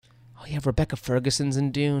yeah, Rebecca Ferguson's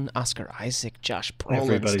in Dune. Oscar Isaac, Josh Brolin,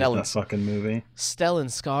 Everybody's in that fucking movie. Stellan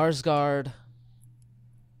Skarsgård,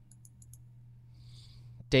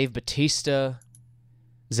 Dave Bautista,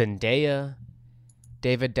 Zendaya,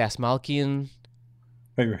 David Dastmalchian,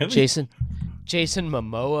 Wait, really? Jason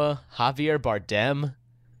Momoa, Javier Bardem.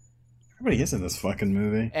 Everybody is in this fucking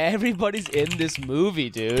movie. Everybody's in this movie,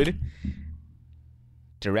 dude.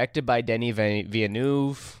 Directed by Denis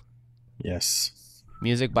Villeneuve. Yes.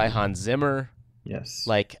 Music by Hans Zimmer. Yes.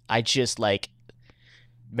 Man,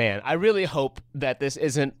 I really hope that this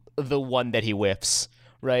isn't the one that he whiffs,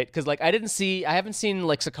 right? Because I haven't seen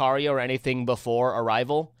like Sicario or anything before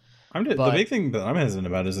Arrival. The big thing that I'm hesitant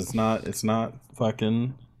about is it's not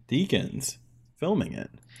fucking Deakins filming it.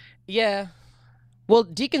 Yeah. Well,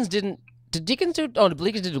 Deakins didn't. Did Deakins do? Oh,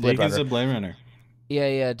 Deakins did do Blade Runner. Deakins did Blade Runner.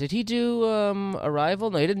 Yeah. Did he do Arrival?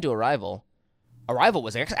 No, he didn't do Arrival. Arrival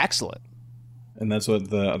was excellent. And that's what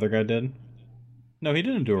the other guy did? No, he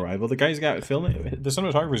didn't do Arrival. The guy's got filming. The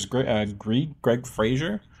cinematographer is Greg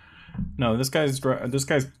Fraser. No, this guy's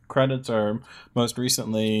credits are most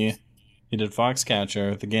recently. He did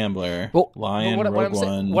Foxcatcher, The Gambler, Lion, Rogue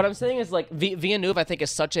One. What I'm saying is Villeneuve, I think, is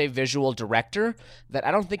such a visual director that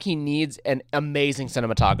I don't think he needs an amazing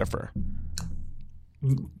cinematographer.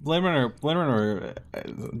 Blade Runner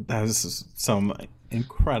has some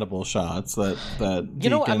incredible shots that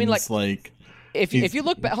Deakins, If you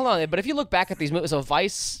look back, hold on, but if you look back at these movies, so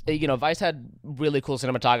Vice had really cool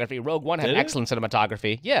cinematography. Rogue One had excellent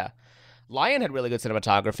cinematography. Yeah. Lion had really good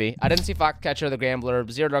cinematography. I didn't see Foxcatcher, The Gambler,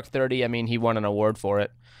 Zero Dark 30. I mean, he won an award for it,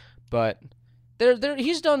 but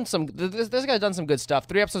he's done some. This guy's done some good stuff.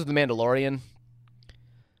 3 episodes of The Mandalorian.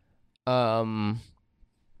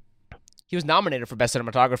 He was nominated for best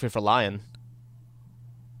cinematography for Lion.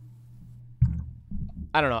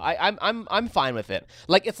 I don't know. I'm fine with it.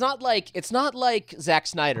 It's not like Zack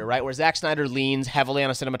Snyder, right? Where Zack Snyder leans heavily on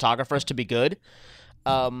a cinematographer to be good.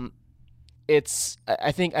 I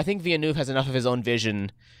think Villeneuve has enough of his own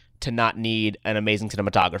vision to not need an amazing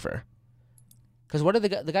cinematographer. Because what did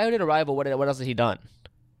the guy who did Arrival? What else has he done?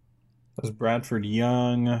 That was Bradford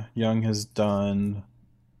Young. Young has done.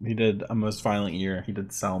 He did A Most Violent Year. He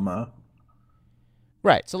did Selma.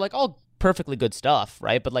 Right. So all perfectly good stuff,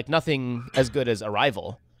 right? But nothing as good as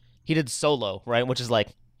Arrival. He did Solo, right? Which is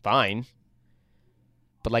fine.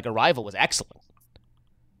 But Arrival was excellent.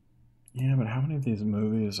 Yeah, but how many of these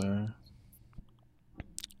movies are?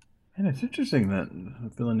 And it's interesting that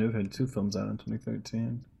Villeneuve had 2 films out in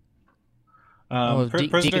 2013.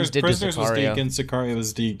 Prisoners was Deacon, Sicario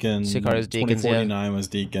was Deacon, 2049 was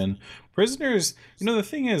Deacon. Prisoners, the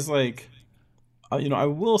thing is, I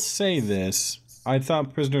will say this. I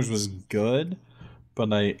thought Prisoners was good,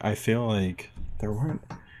 but I feel like there weren't.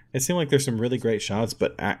 It seemed like there's some really great shots,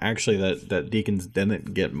 but actually that Deakins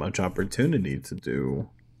didn't get much opportunity to do.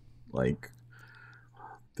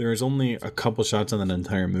 There's only a couple shots in that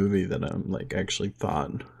entire movie that I'm actually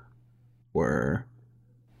thought were,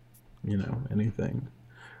 anything.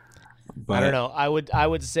 But I don't know. I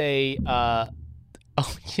would say,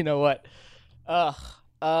 you know what?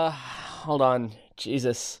 Hold on,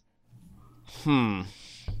 Jesus.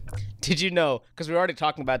 Did you know? Because we were already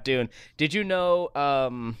talking about Dune. Did you know?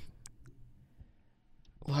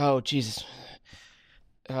 Oh Jesus.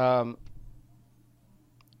 Don't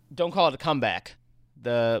Call It a Comeback.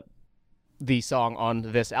 The song on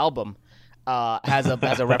this album has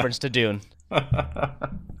a reference to Dune.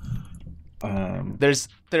 There's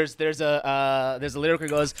a lyric that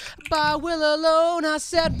goes, "By will alone I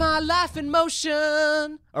set my life in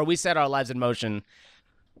motion," or "We set our lives in motion,"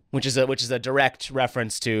 which is a direct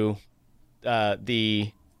reference to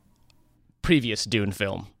the previous Dune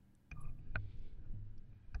film.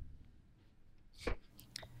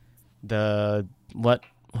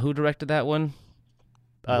 Who directed that one?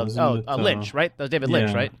 Lynch, right? That was David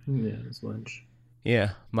Lynch, right? Yeah, it was Lynch.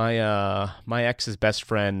 Yeah, my ex's best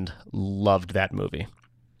friend loved that movie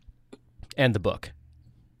and the book.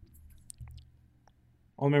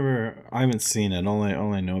 I remember, I haven't seen it. All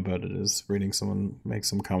I know about it is reading someone make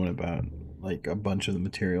some comment about a bunch of the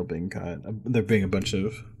material being cut. There being a bunch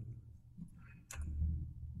of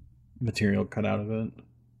material cut out of it.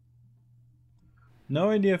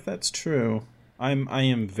 No idea if that's true.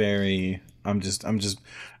 I'm just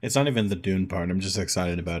it's not even the Dune part. I'm just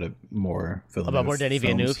excited about it more. About more Denis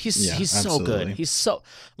Villeneuve. He's so good. He's so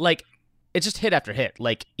it's just hit after hit.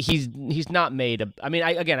 He's not made I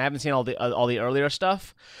haven't seen all the earlier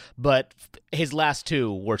stuff, but his last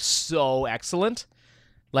 2 were so excellent.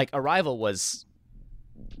 Arrival was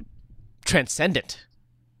transcendent.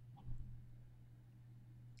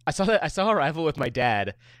 I saw Arrival with my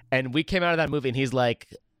dad, and we came out of that movie, and he's like,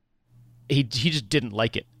 he just didn't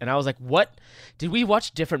like it. And I was like, what? Did we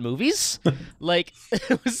watch different movies? Like,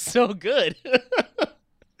 it was so good.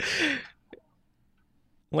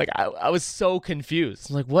 Like, I was so confused.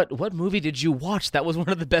 I'm like, what movie did you watch? That was one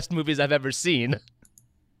of the best movies I've ever seen.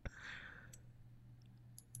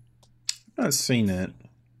 I've seen it.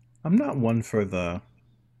 I'm not one for that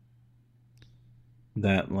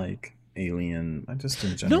like alien. I just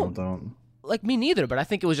in general don't. Like, me neither, but I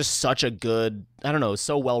think it was just such a good, I don't know,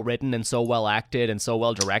 so well written and so well acted and so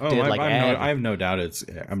well directed. I have no doubt I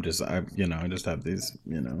just have these,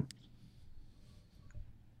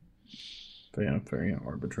 very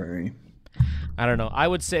arbitrary. I don't know. I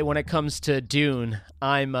would say when it comes to Dune,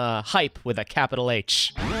 I'm hype with a capital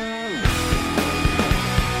H.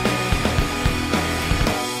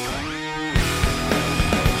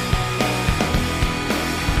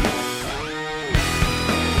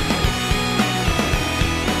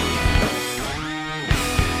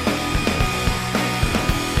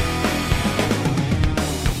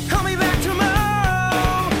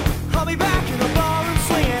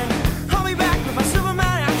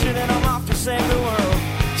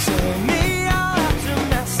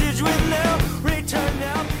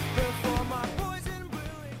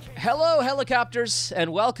 Helicopters,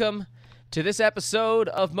 and welcome to this episode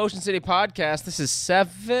of Motion City Podcast. This is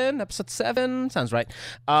episode 7, sounds right.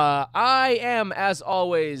 I am, as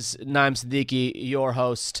always, Naim Siddiqui, your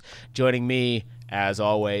host. Joining me, as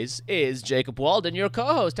always, is Jacob Walden, your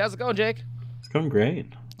co-host. How's it going, Jake? It's going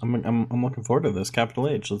great. I'm looking forward to this. Capital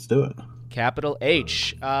H, let's do it. Capital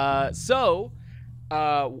H. I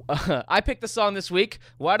picked the song this week.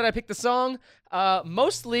 Why did I pick the song?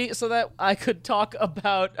 Mostly so that I could talk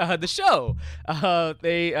about the show.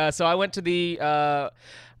 So I went to the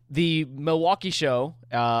Milwaukee show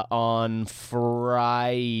on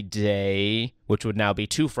Friday, which would now be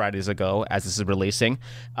 2 Fridays ago as this is releasing.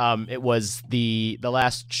 It was the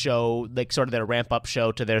last show, like sort of their ramp-up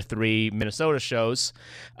show to their 3 Minnesota shows,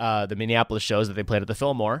 the Minneapolis shows that they played at the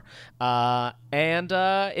Fillmore. And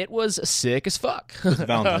it was sick as fuck. It was a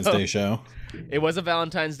Valentine's Day show. It was a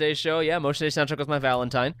Valentine's Day show, yeah. Motion Day Soundtrack was my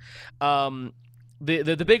Valentine.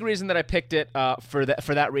 The big reason that I picked it for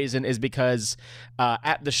that reason is because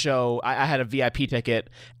at the show I had a VIP ticket,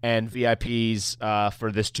 and VIPs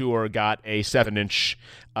for this tour got a 7-inch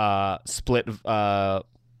split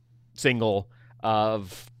single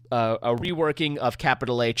of a reworking of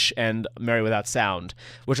Capital H and Mary Without Sound,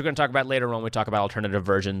 which we're going to talk about later on when we talk about alternative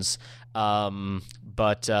versions. It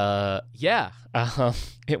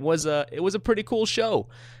was a pretty cool show.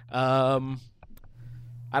 I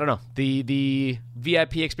don't know, the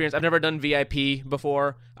VIP experience. I've never done VIP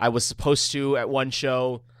before. I was supposed to at one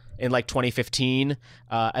show in like 2015.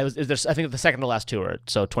 I think the second to last tour,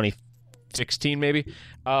 so 2016 maybe.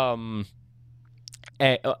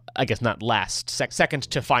 I guess not last, second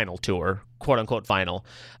to final tour, quote unquote final.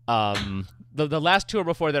 The last tour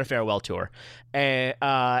before their farewell tour, and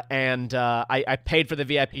I paid for the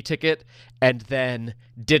VIP ticket and then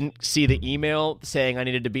didn't see the email saying I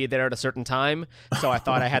needed to be there at a certain time, so I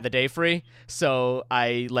thought I had the day free. So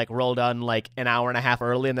I rolled on like an hour and a half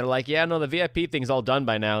early, and they're like, "Yeah, no, the VIP thing's all done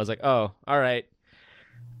by now." I was like, "Oh, all right,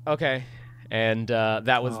 okay." And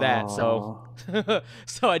that was that. So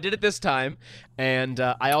I did it this time. And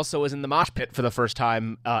I also was in the mosh pit for the first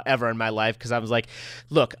time ever in my life, because I was like,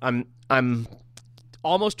 look, I'm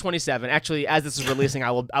almost 27. Actually, as this is releasing,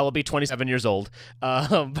 I will be 27 years old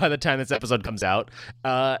by the time this episode comes out.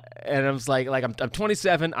 And I was like I'm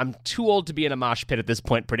 27. I'm too old to be in a mosh pit at this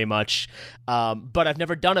point, pretty much. But I've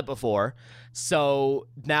never done it before. So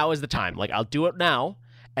now is the time. Like, I'll do it now.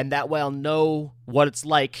 And that way I'll know what it's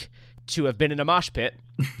like to have been in a mosh pit,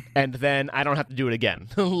 and then I don't have to do it again.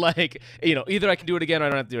 Either I can do it again or I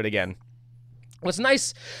don't have to do it again. What's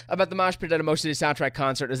nice about the mosh pit at a Motion City Soundtrack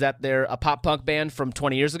concert is that they're a pop punk band from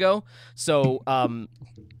 20 years ago. So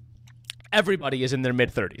everybody is in their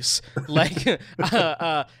mid-30s.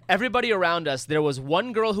 Everybody around us, there was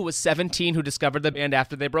one girl who was 17 who discovered the band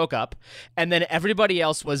after they broke up, and then everybody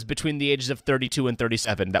else was between the ages of 32 and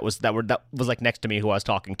 37. That was like next to me who I was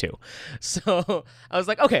talking to. So I was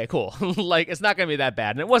like, okay, cool. It's not gonna be that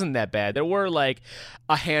bad, and it wasn't that bad. There were like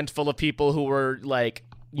a handful of people who were like,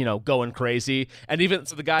 going crazy. And even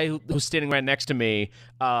so, the guy who's standing right next to me,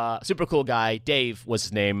 super cool guy, Dave was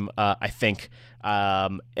his name, I think.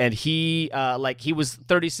 And he was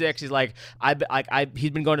 36. He's like,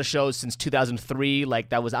 he'd been going to shows since 2003. Like,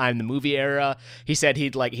 that was I'm the Movie era. He said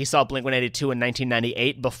he saw Blink-182 in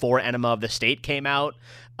 1998 before Enema of the State came out.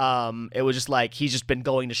 It was just like, he's just been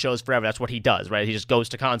going to shows forever. That's what he does, right? He just goes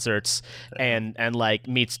to concerts and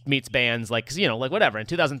meets bands, 'cause, whatever. In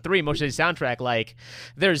 2003, Motion City Soundtrack,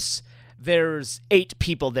 there's there's 8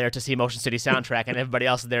 people there to see Motion City Soundtrack, and everybody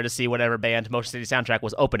else is there to see whatever band Motion City Soundtrack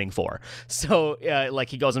was opening for. So, like,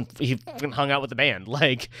 he goes and he hung out with the band,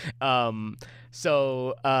 like, and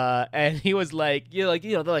he was like,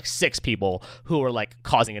 they're like 6 people who were like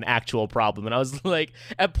causing an actual problem, and I was like,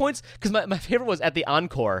 at points, because my favorite was at the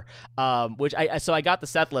encore, which I got the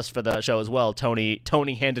set list for the show as well. Tony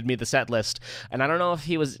handed me the set list, and I don't know if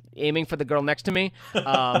he was aiming for the girl next to me.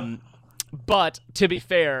 But to be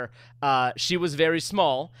fair, she was very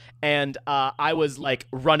small, and I was like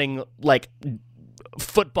running like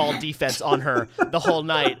football defense on her the whole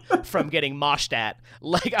night from getting moshed at.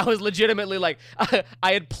 Like, I was legitimately like,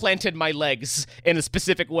 I had planted my legs in a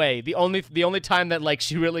specific way. The only time that like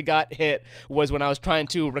she really got hit was when I was trying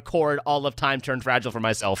to record all of Time Turned Fragile for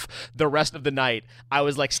myself. The rest of the night, I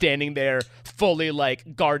was like standing there fully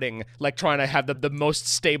like guarding, like trying to have the most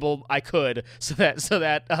stable I could so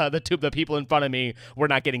that the people in front of me were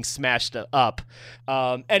not getting smashed up.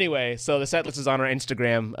 Anyway, so the set list is on our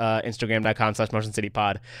Instagram, instagram.com/motioncitypod.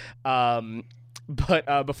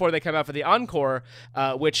 But before they come out for the encore,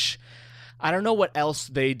 which I don't know what else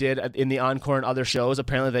they did in the encore and other shows.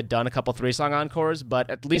 Apparently they'd done a couple 3-song encores, but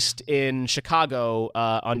at least in Chicago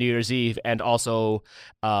on New Year's Eve, and also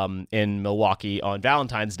in Milwaukee on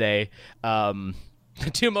Valentine's Day, the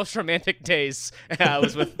 2 most romantic days, I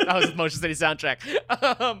was with Motion City Soundtrack.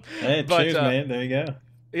 Cheers, man. There you go.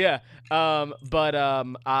 Yeah.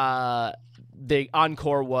 The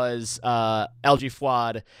encore was LG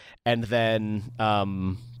Fuad, and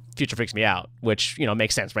then Future Freaks Me Out, which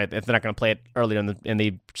makes sense, right? If they're not going to play it earlier in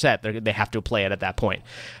the set, they have to play it at that point.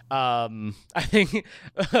 I think,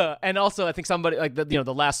 and also I think somebody like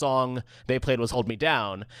the last song they played was "Hold Me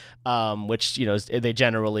Down," which they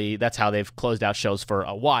generally, that's how they've closed out shows for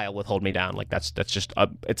a while, with "Hold Me Down." Like that's just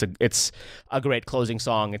it's a great closing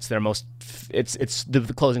song. It's it's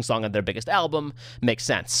the closing song of their biggest album. Makes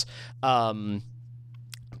sense.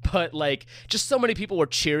 But like, just so many people were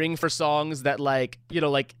cheering for songs that like, okay,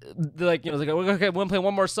 we're gonna play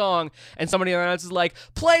one more song, and somebody else is like,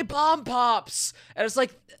 play Bomb Pops, and it's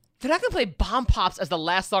like, they're not gonna play Bomb Pops as the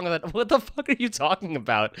last song of that. What the fuck are you talking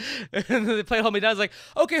about? And then they play Hold Me Down. It's like,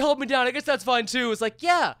 okay, Hold Me Down, I guess that's fine too. It's like,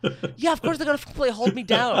 yeah, of course they're gonna play Hold Me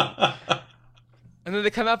Down. And then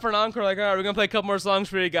they come out for an encore, like, all right, we're going to play a couple more songs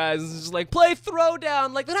for you guys. And it's just like, play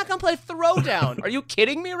Throwdown. Like, they're not going to play Throwdown. Are you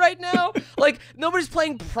kidding me right now? Like, nobody's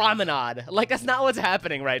playing Promenade. Like, that's not what's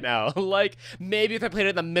happening right now. Like, maybe if I played it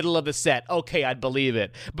in the middle of the set, okay, I'd believe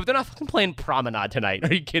it. But they're not fucking playing Promenade tonight.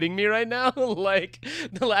 Are you kidding me right now? Like,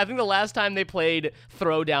 I think the last time they played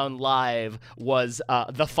Throwdown live was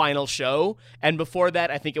the final show. And before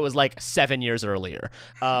that, I think it was like 7 years earlier.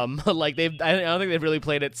 Like, I don't think they've really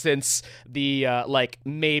played it since the like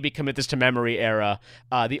maybe Commit This to Memory era.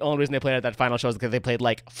 The only reason they played at that final show is because they played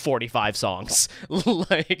like 45 songs.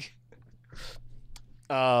 Like,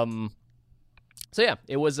 so yeah,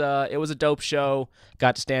 it was a dope show.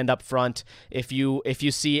 Got to stand up front. If you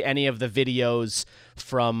see any of the videos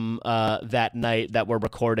from that night that were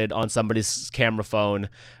recorded on somebody's camera phone,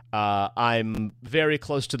 I'm very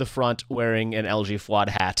close to the front wearing an LG Fuad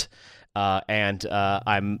hat, and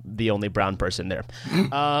I'm the only brown person there.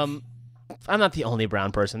 I'm not the only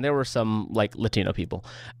brown person. There were some like Latino people.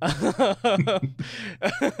 It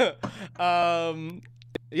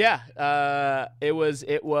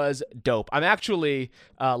was dope. I'm actually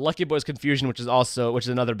Lucky Boys Confusion, which is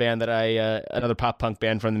another band that another pop punk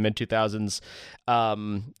band from the mid 2000s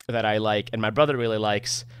that I like and my brother really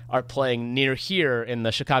likes, are playing near here in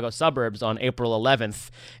the Chicago suburbs on April 11th,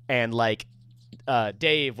 and like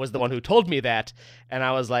Dave was the one who told me that, and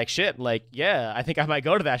I was like, shit, like, yeah, I think I might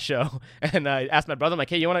go to that show. And I asked my brother, I'm like,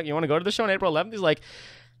 hey, you want to go to the show on April 11th? He's like,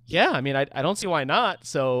 yeah, I mean, I don't see why not.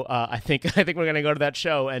 So I think we're gonna go to that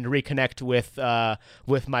show and reconnect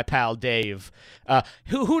with my pal Dave.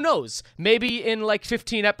 Who knows? Maybe in like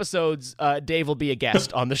 15 episodes, Dave will be a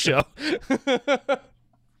guest on the show.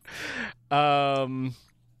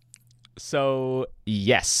 So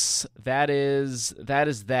yes, that is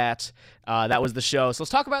that. That was the show. So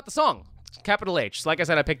let's talk about the song, Capital H. So like I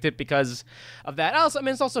said, I picked it because of that. Also, I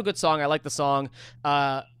mean, it's also a good song. I like the song.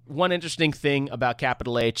 One interesting thing about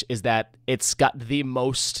Capital H is that it's got the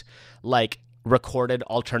most like recorded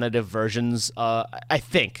alternative versions, I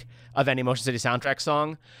think, of any Motion City Soundtrack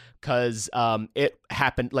song, because it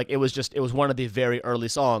happened like it was one of the very early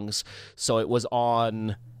songs. So it was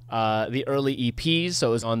on the early EPs. So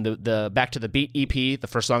it was on the Back to the Beat EP, the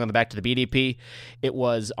first song on the Back to the Beat EP. It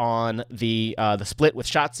was on the split with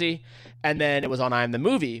Shotzi, and then it was on I Am the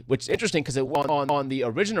Movie, which is interesting because it was on the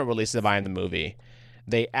original release of I Am the Movie.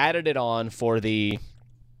 They added it on for the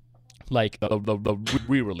like the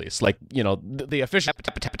re-release, like, you know, the official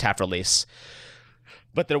Epitaph release.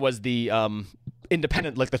 But there was the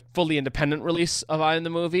independent, like the fully independent release of I Am the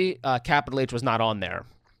Movie. Capital H was not on there.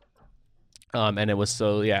 And it was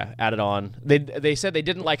added on. They said they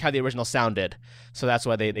didn't like how the original sounded, so that's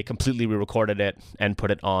why they completely re-recorded it and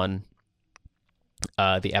put it on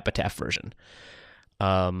the Epitaph version.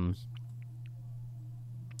 So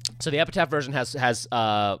the Epitaph version has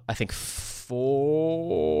I think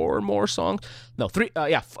four more songs than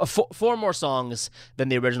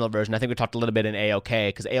the original version. I think we talked a little bit in AOK,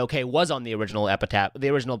 because AOK was on the original Epitaph, the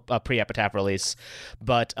original pre-Epitaph release,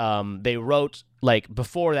 but they wrote, like,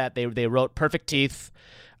 before that they wrote Perfect Teeth,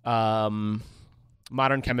 Modern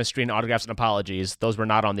Chemistry, and Autographs and Apologies. Those were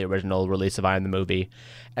not on the original release of I Am the Movie.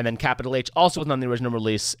 And then Capital H also wasn't on the original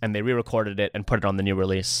release, and they re-recorded it and put it on the new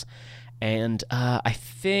release. And I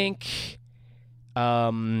think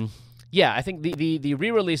I think the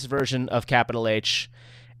re-release version of Capital H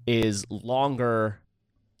is longer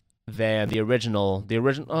than the original. The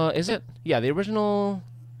original is it? Yeah, the original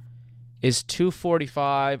is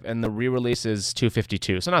 2:45 and the re-release is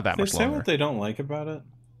 2:52. So not that much longer. They say what they don't like about it.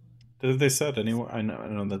 Did they said anywhere? I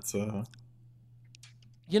know that's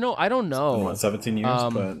You know, I don't know. It's been, 17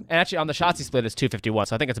 years, but... And actually, on the Shotzi split, it's 2:51,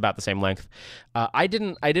 so I think it's about the same length. I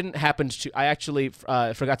didn't happen to... I actually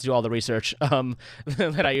forgot to do all the research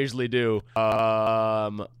that I usually do.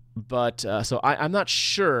 So I'm not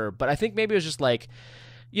sure, but I think maybe it was just like...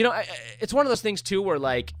 You know, it's one of those things, too, where,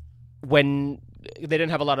 like, when they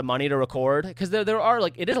didn't have a lot of money to record, because there are,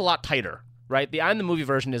 like... It is a lot tighter, right? the I Am the Movie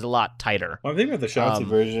version is a lot tighter. Well, I think about the Shotzi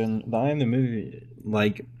version, the I Am the Movie,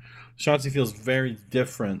 like... Shotzi feels very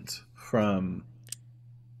different from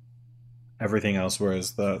everything else,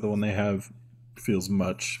 whereas the one they have feels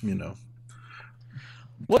much, you know,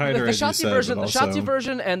 tighter, the Shotzi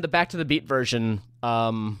version and the Back to the Beat version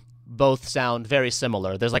both sound very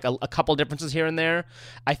similar. There's like a couple differences here and there.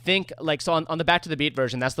 I think, like, so on the Back to the Beat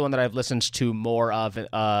version, that's the one that I've listened to more of in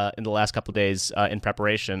the last couple of days in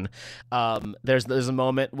preparation. There's a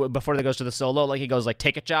moment before they goes to the solo, like he goes like,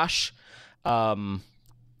 "Take it, Josh."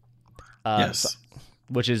 Yes.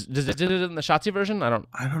 Which is does it in the Shotzi version? I don't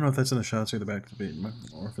know if that's in the Shotzi or the Back to the Beat,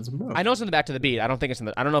 or if it's in both. I know it's in the Back to the Beat. I don't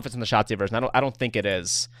know if it's in the Shotzi version. I don't think it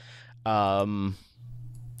is. By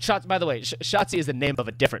the way, Shotzi is the name of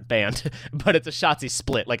a different band, but it's a Shotzi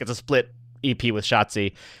split. Like, it's a split EP with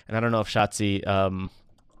Shotzi, and I don't know if Shotzi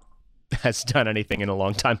has done anything in a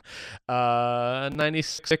long time.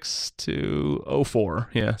 96 to 04.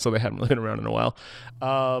 Yeah, so they haven't really been around in a while.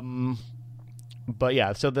 But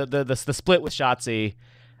yeah, so the split with Shotzi,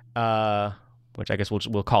 which I guess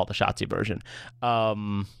we'll call it the Shotzi version.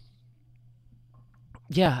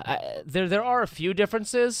 There are a few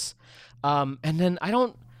differences, and then I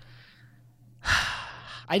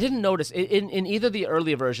didn't notice in either of the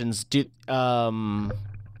earlier versions.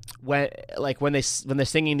 When they're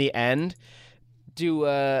singing the end,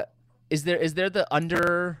 is there the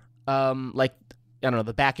under like, I don't know,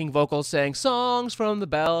 the backing vocals saying songs from the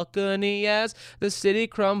balcony as the city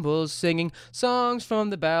crumbles, singing songs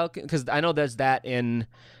from the balcony? Because I know there's that in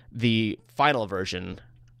the final version.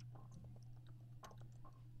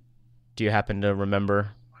 Do you happen to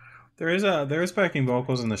remember? There is backing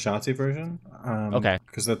vocals in the Shotzi version. Okay.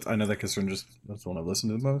 Because I know that that's the one I've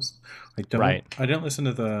listened to the most. I didn't listen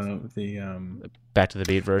to the Back to the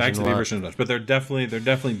Beat version. Back to the Beat version much, but they're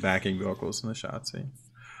definitely backing vocals in the Shotzi.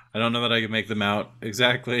 I don't know that I can make them out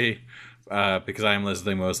exactly because I am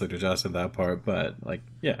listening mostly to just at that part, but like,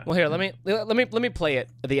 yeah. Well, here, let me play it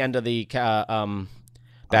at the end of the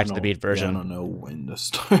Back to the Beat version. Yeah, I don't know when to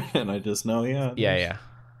start, and I just know, Yeah.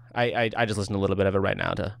 I just listened to a little bit of it right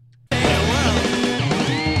now to.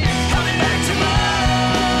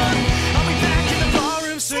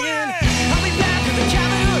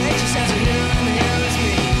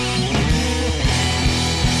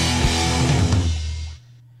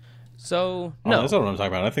 So no, that's not what I'm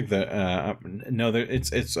talking about. I think that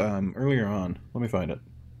it's earlier on. Let me find it.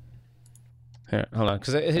 Here, hold on,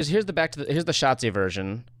 because here's the Shotzi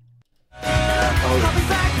version.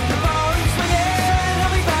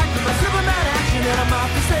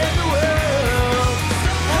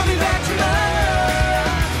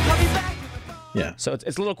 Yeah. So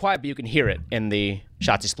it's a little quiet, but you can hear it in the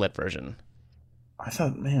Shotzi split version. I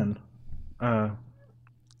thought, man.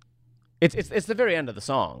 It's the very end of the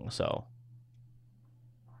song, so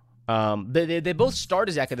they both start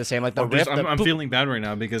exactly the same. Like the riff. I'm feeling bad right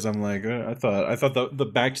now because I'm like, I thought the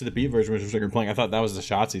Back to the Beat version, which was you're playing, I thought that was the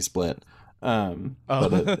Shotzi split. But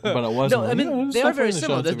it wasn't. No, I mean, they are very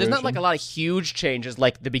similar. There's not like a lot of huge changes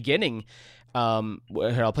like the beginning.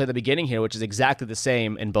 Here, I'll play the beginning here, which is exactly the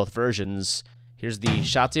same in both versions. Here's the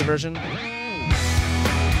Shotzi version.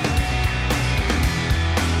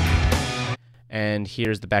 And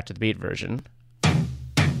here's the Back to the Beat version.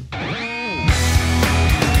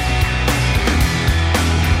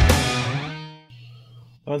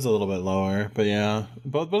 One's a little bit lower, but yeah,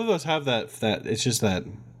 both of those have that. It's just that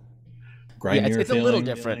grindier. Yeah, it's a little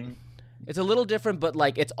different. It's a little different, but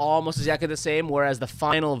like it's almost exactly the same. Whereas the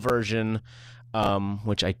final version,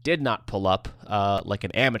 which I did not pull up, like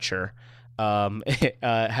an amateur, it,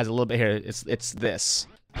 has a little bit here. It's this.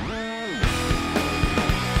 You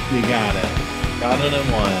got it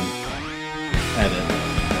in one. Edit.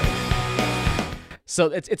 So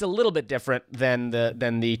it's a little bit different than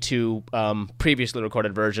the two previously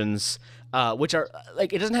recorded versions, which are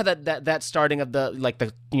like it doesn't have that starting of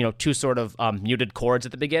the two sort of muted chords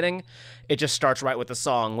at the beginning. It just starts right with the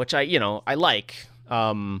song, which I like.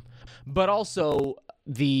 But also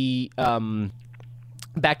the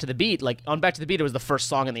Back to the Beat, like on Back to the Beat, it was the first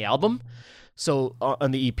song in the album, so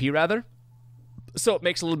on the EP rather. So it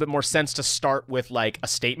makes a little bit more sense to start with like a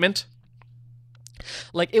statement.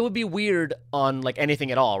 Like it would be weird on like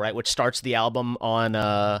anything at all, right? Which starts the album on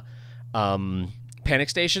Panic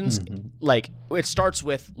Stations. Mm-hmm. Like it starts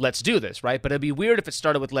with "Let's Do This," right? But it'd be weird if it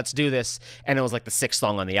started with "Let's Do This" and it was like the 6th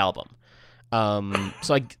song on the album.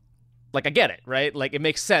 So I get it, right? Like it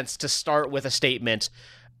makes sense to start with a statement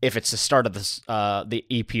if it's the start of the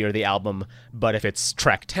EP or the album. But if it's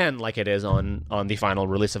track 10, like it is on the final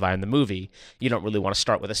release of I Am the Movie, you don't really want to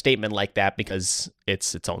start with a statement like that because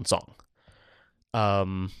it's its own song.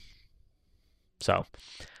 Got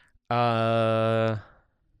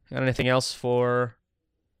anything else for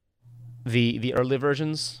the early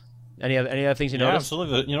versions? Any other things you noticed?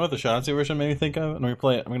 Absolutely. You know what the Shotzi version made me think of? And I'm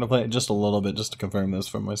gonna play it just a little bit just to confirm this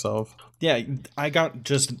for myself. Yeah, I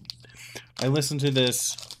listened to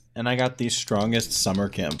this and I got these strongest summer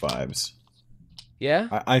camp vibes. Yeah?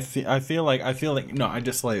 I feel like no, I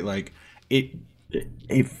just like it.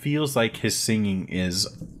 It feels like his singing is,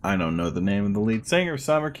 I don't know the name of the lead singer of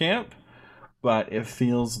Summer Camp, but it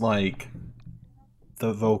feels like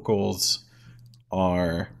the vocals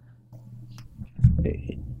are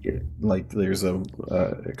like there's a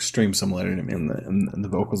extreme similarity in the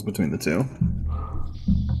vocals between the two.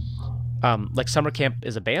 Like Summer Camp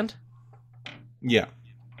is a band? Yeah.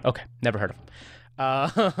 Okay, never heard of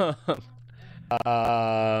them.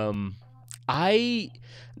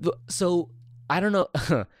 I don't know.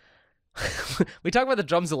 We talk about the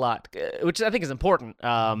drums a lot, which I think is important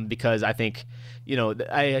because I think,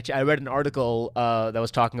 I read an article that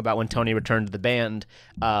was talking about when Tony returned to the band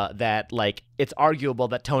that like it's arguable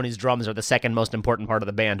that Tony's drums are the second most important part of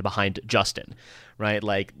the band behind Justin, right?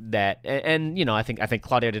 Like that, and I think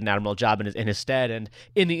Claudio did an admirable job in his stead. And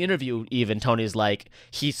in the interview, even Tony's like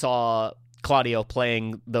he saw Claudio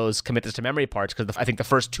playing those Commit This to Memory parts because I think the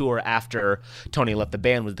first tour after Tony left the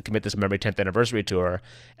band was the Commit This to Memory 10th anniversary tour,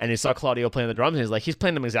 and he saw Claudio playing the drums and he's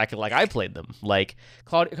playing them exactly like I played them. Like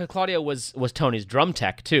Claudio was Tony's drum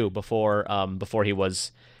tech too before he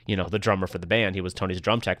was the drummer for the band. He was Tony's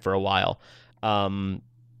drum tech for a while. So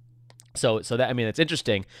that it's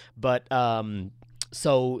interesting, but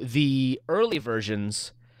so the early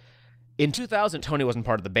versions in 2000 Tony wasn't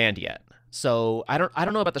part of the band yet. So I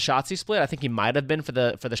don't know about the Shotzi split. I think he might have been for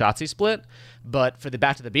the Shotzi split, but for the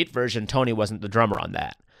Back to the Beat version, Tony wasn't the drummer on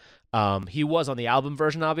that. He was on the album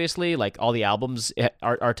version, obviously. Like all the albums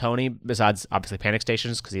are Tony, besides obviously Panic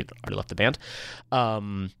Stations because he already left the band.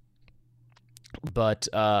 But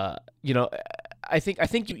I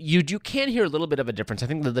think you can hear a little bit of a difference. I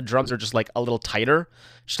think that the drums are just like a little tighter,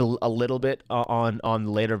 just a little bit on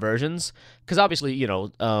later versions, because obviously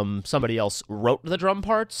somebody else wrote the drum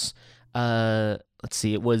parts. Let's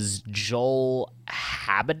see, it was Joel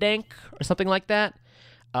Habedank or something like that,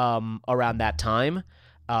 around that time.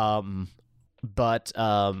 But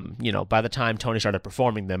by the time Tony started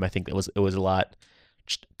performing them, I think it was a lot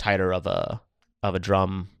tighter of a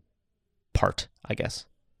drum part, I guess.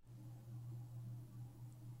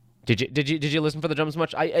 Did you listen for the drums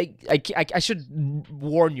much? I should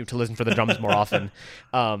warn you to listen for the drums more often,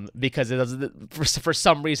 because it does, for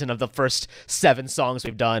some reason of the first 7 songs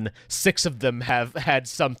we've done, 6 of them have had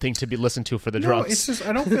something to be listened to for the drums. No, it's just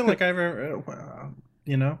I don't feel like I've ever,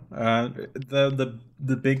 the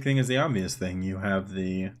big thing is the obvious thing. You have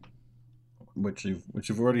which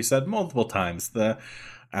you've already said multiple times. The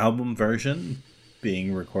album version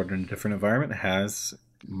being recorded in a different environment has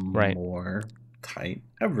more tight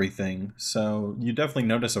everything, so you definitely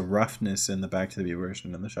notice a roughness in the Back to the Beat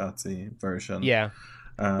version and the Shotzi version. Yeah.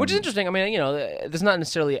 Which is interesting. I mean, there's not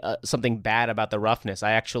necessarily something bad about the roughness.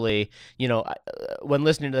 I actually, when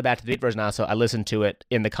listening to the Back to the Beat version, I listened to it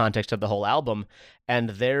in the context of the whole album, and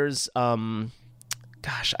there's,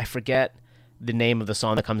 gosh, I forget the name of the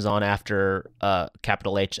song that comes on after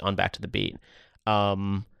Capital H on Back to the Beat.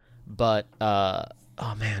 But oh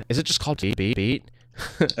man, is it just called Beat?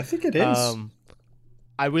 I think it is.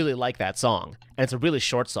 I really like that song, and it's a really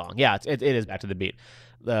short song. Yeah, it is Back to the Beat.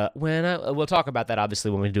 We'll talk about that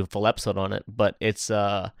obviously when we do a full episode on it, but it's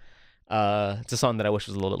a song that I wish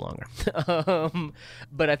was a little bit longer.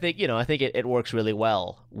 But I think it works really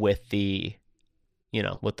well with the,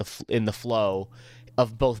 in the flow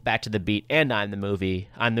of both Back to the Beat and I'm the Movie.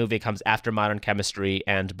 I'm the Movie comes after Modern Chemistry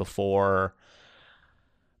and before.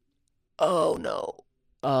 Oh no,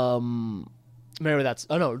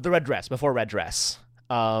 The Red Dress, before Red Dress.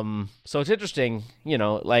 So it's interesting,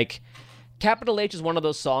 like. Capital H is one of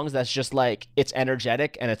those songs that's just like, it's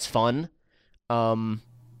energetic and it's fun.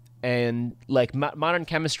 And like Modern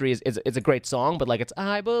Chemistry is a great song, but like it's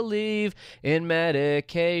I believe in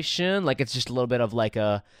medication. Like it's just a little bit of like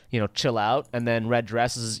a, chill out. And then Red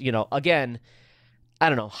Dress is, again, I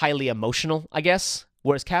don't know, highly emotional, I guess.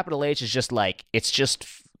 Whereas Capital H is just like, it's just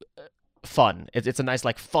fun. It's a nice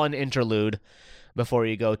like fun interlude before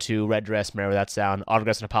you go to Red Dress, Marry Without Sound,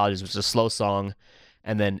 Autographs and Apologies, which is a slow song.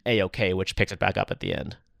 And then A-OK, which picks it back up at the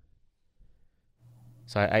end.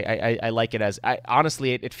 So I like it as...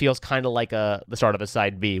 honestly, it feels kind of like the start of a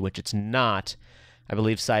side B, which it's not. I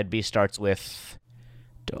believe side B starts with...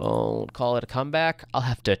 Don't call it a comeback. I'll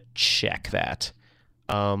have to check that.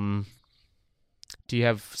 Do you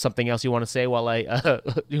have something else you want to say while I...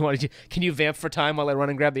 can you vamp for time while I run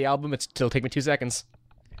and grab the album? It'll take me 2 seconds.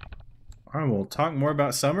 I will talk more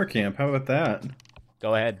about summer camp. How about that?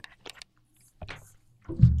 Go ahead.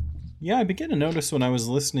 Yeah, I began to notice when I was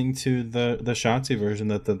listening to the Shotzi version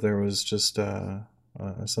that there was just a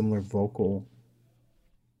similar vocal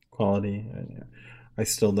quality. I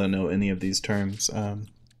still don't know any of these terms, but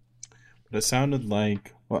it sounded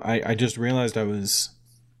like... Well, I just realized there's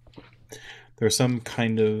some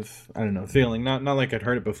kind of, I don't know, feeling. Not like I'd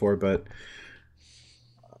heard it before, but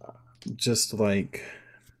just like...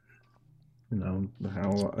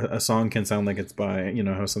 how a song can sound like it's by,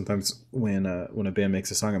 how sometimes when a band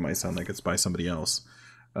makes a song, it might sound like it's by somebody else.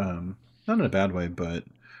 Not in a bad way, but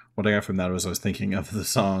what I got from that was I was thinking of the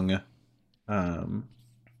song, I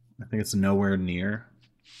think it's Nowhere Near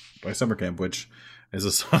by Summer Camp, which is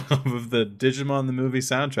a song of the Digimon the movie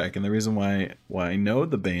soundtrack. And the reason why I know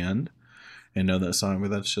the band and know that song,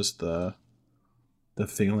 but that's just the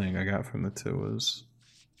feeling I got from the two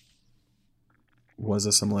was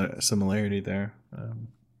a similarity there.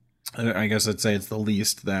 I guess I'd say it's the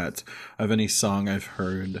least that of any song I've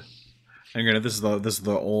heard. And granted, this is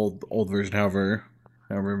the old version, however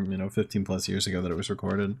 15 plus years ago that it was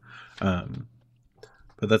recorded.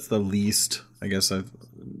 But that's the least, I guess,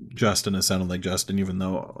 Justin has sounded like Justin, even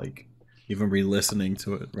though like even re-listening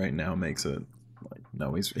to it right now makes it like,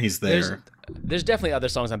 no, he's there. There's definitely other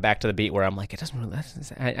songs on Back to the Beat where I'm like, it doesn't really.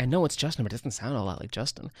 I know it's Justin, but it doesn't sound a lot like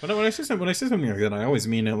Justin. When I say something like that, I always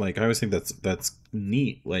mean it. Like I always think that's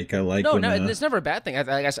neat. Like I like. No, it's never a bad thing.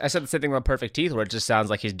 I said the same thing about Perfect Teeth, where it just sounds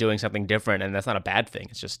like he's doing something different, and that's not a bad thing.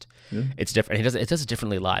 It's just It's different. It does it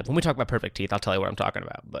differently live. When we talk about Perfect Teeth, I'll tell you what I'm talking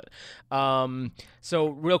about. But so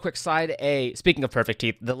real quick, side A. Speaking of Perfect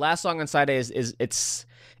Teeth, the last song on side A is it's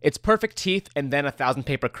Perfect Teeth and then 1,000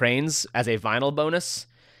 Paper Cranes as a vinyl bonus.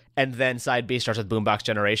 And then side B starts with Boombox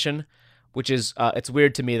Generation, which is it's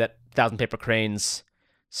weird to me that 1,000 Paper Cranes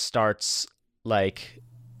starts like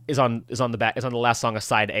is on the last song of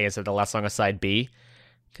side A instead of the last song of side B.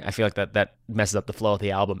 I feel like that messes up the flow of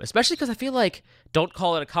the album, especially because I feel like Don't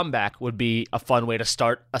Call It a Comeback would be a fun way to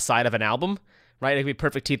start a side of an album, right? It could be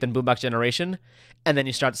Perfect Teeth and Boombox Generation, and then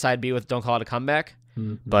you start side B with Don't Call It a Comeback.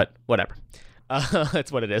 Mm-hmm. But whatever,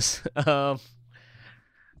 that's what it is.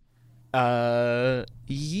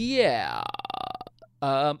 Yeah.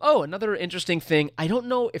 Another interesting thing. I don't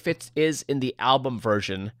know if it is in the album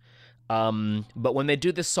version, but when they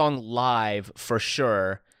do this song live, for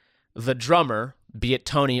sure, the drummer, be it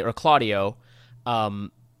Tony or Claudio,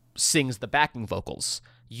 sings the backing vocals.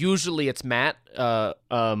 Usually it's Matt,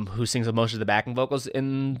 who sings most of the backing vocals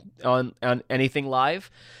on anything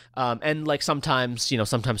live. And like sometimes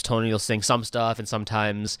Tony will sing some stuff and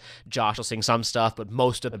sometimes Josh will sing some stuff, but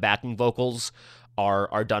most of the backing vocals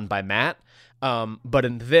are done by Matt. But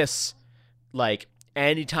in this, like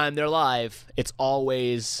anytime they're live, it's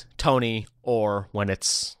always Tony, or when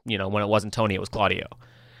it wasn't Tony, it was Claudio.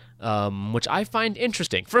 Which I find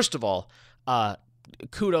interesting. First of all,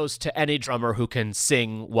 kudos to any drummer who can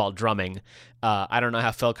sing while drumming. I don't know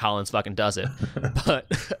how Phil Collins fucking does it,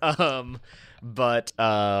 but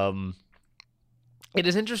it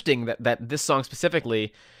is interesting that this song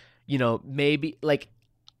specifically, maybe like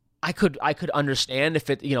I could understand if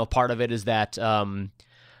it, part of it is that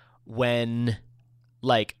when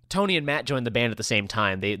like Tony and Matt joined the band at the same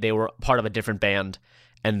time, they were part of a different band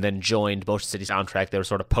and then joined Motion City Soundtrack. They were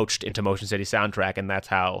sort of poached into Motion City Soundtrack, and that's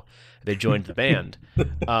how they joined the band.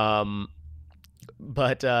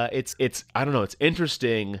 But it's I don't know, it's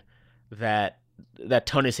interesting that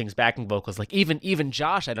Tony sings backing vocals. Like even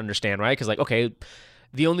Josh, I'd understand, right? Because like, okay,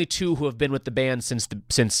 the only two who have been with the band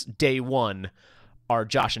since day one are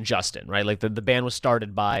Josh and Justin, right? Like the band was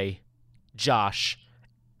started by Josh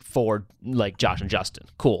for like Josh and Justin.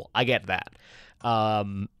 Cool, I get that.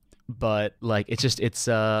 But like it's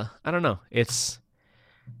I don't know. It's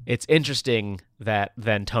interesting that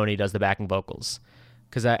then Tony does the backing vocals.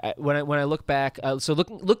 Because when I look back, so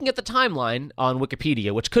looking at the timeline on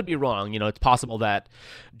Wikipedia, which could be wrong, it's possible that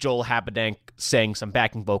Joel Habedank sang some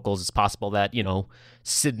backing vocals. It's possible that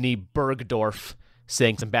Sidney Bergdorf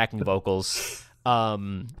sang some backing vocals.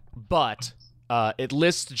 But it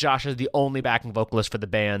lists Josh as the only backing vocalist for the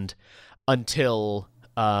band until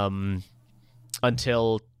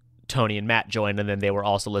Tony and Matt joined, and then they were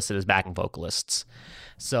also listed as backing vocalists.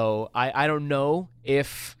 So I don't know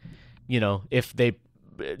if they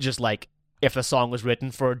just like if the song was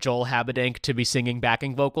written for Joel Habedank to be singing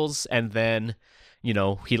backing vocals, and then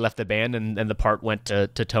he left the band and the part went to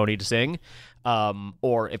Tony to sing,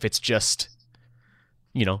 or if it's just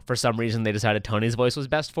for some reason they decided Tony's voice was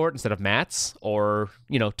best for it instead of Matt's, or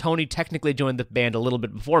Tony technically joined the band a little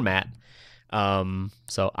bit before Matt.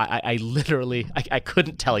 So I literally I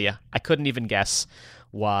couldn't tell you. I couldn't even guess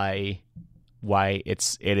why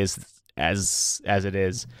it is as it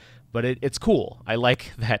is. But it's cool. I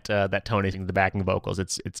like that Tony sings the backing vocals.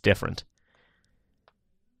 It's different.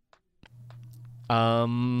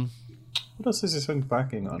 What else is he singing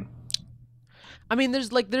backing on? I mean, there's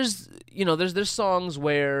songs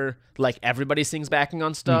where like everybody sings backing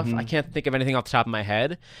on stuff. Mm-hmm. I can't think of anything off the top of my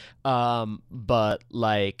head. But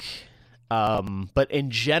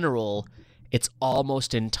in general, it's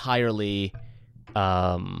almost entirely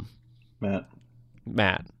Matt.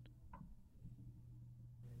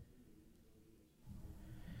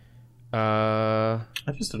 I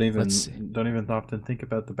just don't even often think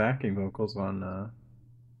about the backing vocals on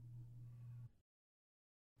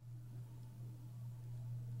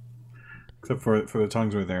except for the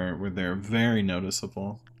tongues where they're very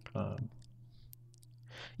noticeable.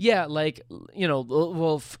 Yeah, like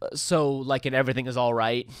so like in Everything Is All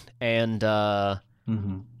Right and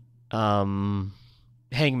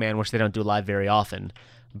Hangman, which they don't do live very often,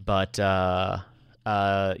 but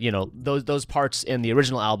those parts in the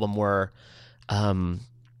original album were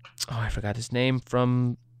I forgot his name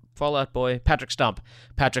from Fall Out Boy, Patrick Stump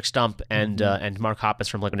and Mark Hoppus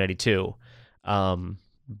from Blink-182.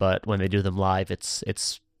 But when they do them live, it's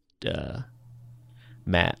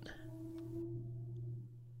Matt.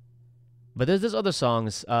 But there's other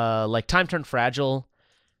songs like Time Turned Fragile.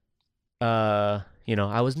 I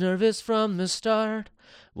was nervous from the start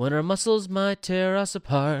when our muscles might tear us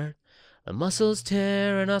apart. The muscles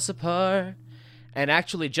tearing us apart. And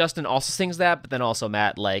actually, Justin also sings that, but then also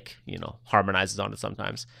Matt, harmonizes on it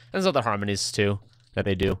sometimes. And there's other harmonies, too, that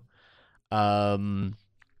they do. But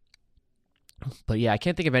yeah, I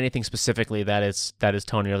can't think of anything specifically that is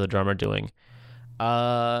Tony or the drummer doing.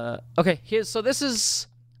 Okay, so this is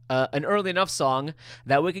an early enough song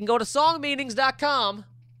that we can go to songmeanings.com.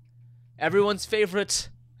 Everyone's favorite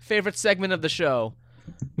segment of the show.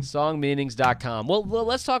 Songmeanings.com. Well,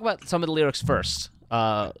 let's talk about some of the lyrics first,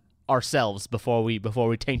 ourselves, before we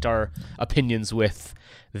taint our opinions with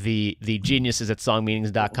the geniuses at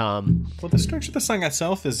songmeanings.com. Well, the structure of the song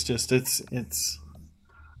itself is just it's.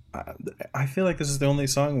 I feel like this is the only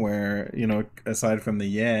song where aside from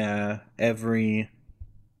the every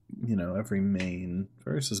main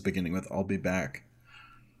verse is beginning with "I'll be back."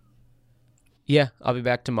 Yeah, I'll be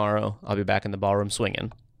back tomorrow. I'll be back in the ballroom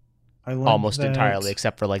swinging. I like almost that. Entirely,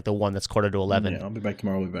 except for like the one that's 11:45. Yeah, I'll be back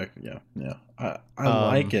tomorrow. I'll be back. Yeah. I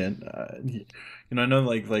like it. I know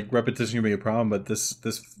like repetition can be a problem, but this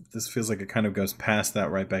feels like it kind of goes past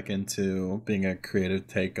that, right back into being a creative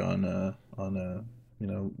take on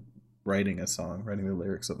writing a song, writing the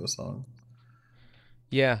lyrics of a song.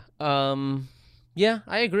 Yeah. Yeah,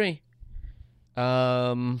 I agree.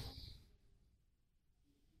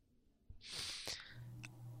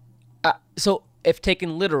 So if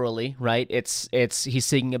taken literally, right, it's he's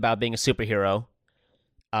singing about being a superhero,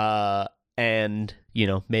 and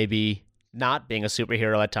maybe not being a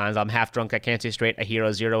superhero at times. I'm half drunk, I can't see straight, a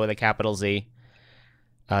hero zero with a capital Z.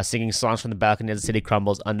 Singing songs from the balcony as the city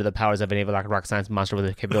crumbles under the powers of an evil rock science monster with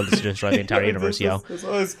the capability to destroy the entire universe, yo.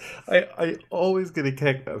 I always get a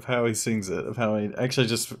kick of how he sings it, of how he actually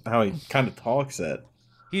just, how he kind of talks it.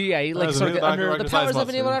 He like sort of under the powers of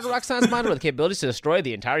an evil rock science monster with the capabilities to destroy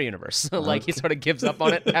the entire universe. Like he sort of gives up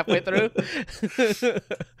on it halfway through.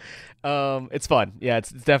 It's fun. Yeah, it's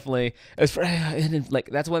definitely like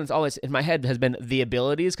that's one that's always in my head has been the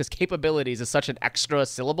abilities, because capabilities is such an extra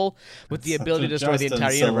syllable with the ability to destroy the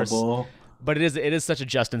entire universe. But it is such a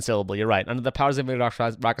Justin syllable. You're right. Under the powers of a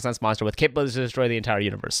rock science monster with capabilities to destroy the entire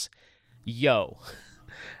universe. Yo.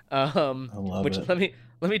 I love it.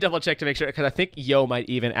 Let me double check to make sure, because I think "yo" might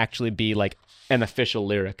even actually be like an official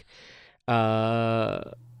lyric.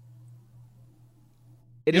 It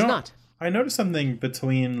is not. I noticed something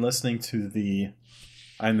between listening to the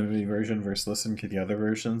iMovie version versus listening to the other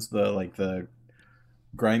versions, the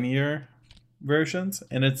grimier versions,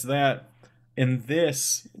 and it's that in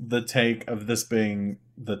this, the take of this being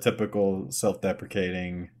the typical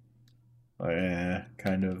self-deprecating,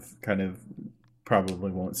 kind of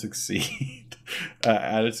probably won't succeed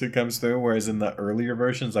attitude comes through, whereas in the earlier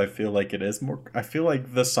versions I feel like it is more, I feel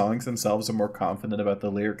like the songs themselves are more confident about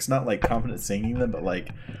the lyrics, not like confident singing them, but like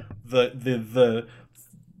the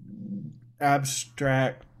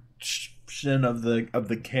abstraction of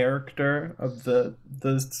the character of the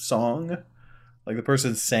song, like the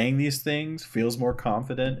person saying these things feels more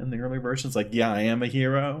confident in the early versions, like, yeah, I am a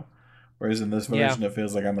hero. Whereas in this version, It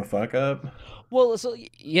feels like I'm a fuck up. Well, so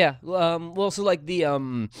yeah. So like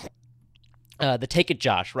the Take It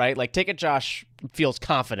Josh, right? Like Take It Josh feels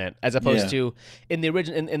confident, as opposed to in the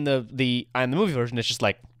original, in the movie version, it's just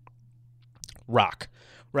like rock,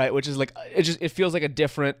 right? Which is like it feels like a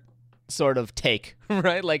different sort of take,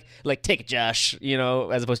 right? Like Take It Josh,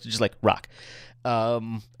 as opposed to just like rock.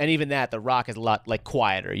 And even that, the rock is a lot like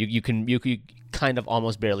quieter. You can kind of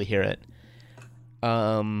almost barely hear it.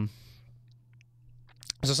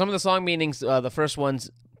 So some of the song meanings, the first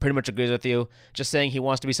one's pretty much agrees with you. Just saying he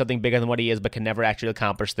wants to be something bigger than what he is, but can never actually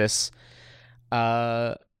accomplish this.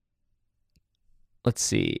 Let's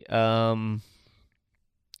see.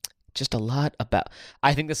 Just a lot about...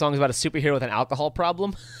 I think the song is about a superhero with an alcohol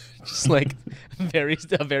problem. Just like a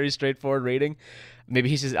very straightforward rating. Maybe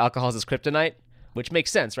he says alcohol is his kryptonite, which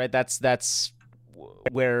makes sense, right? That's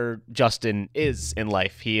where Justin is in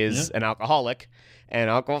life. He is an alcoholic. And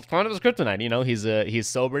alcohol's kind of his kryptonite. He's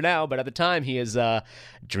sober now, but at the time he is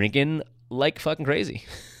drinking like fucking crazy.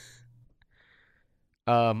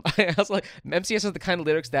 I also like MCS has the kind of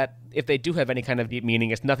lyrics that if they do have any kind of deep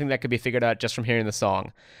meaning, it's nothing that could be figured out just from hearing the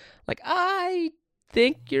song. Like, I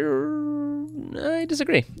disagree.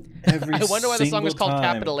 I wonder why the song is called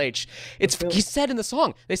Capital H. He said in the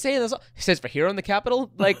song. They say in the song. He says for hero in the capital,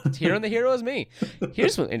 like hero in the hero is me.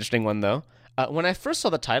 Here's an interesting one though. When I first saw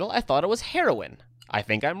the title, I thought it was heroin. I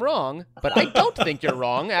think I'm wrong, but I don't think you're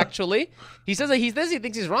wrong, actually. He says that he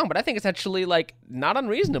thinks he's wrong, but I think it's actually, like, not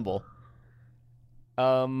unreasonable.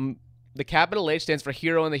 The capital H stands for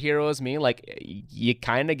hero and the hero is me. Like, you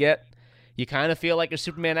kind of feel like you're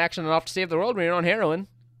Superman action and off to save the world when you're on heroin.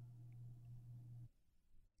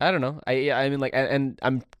 I don't know. I mean, like, and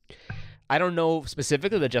I don't know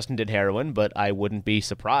specifically that Justin did heroin, but I wouldn't be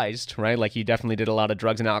surprised, right? Like, he definitely did a lot of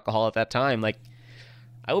drugs and alcohol at that time. Like,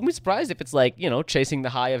 I wouldn't be surprised if it's like, chasing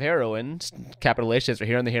the high of heroin. Capital H stands for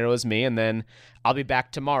hero and the hero is me, and then I'll be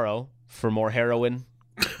back tomorrow for more heroin.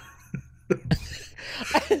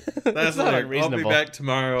 That's not unreasonable. I'll be back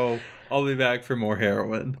tomorrow. I'll be back for more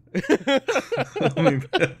heroin. I'll be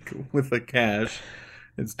back with the cash.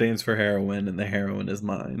 It stands for heroin, and the heroin is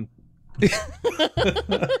mine.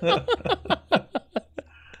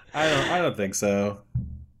 I don't think so.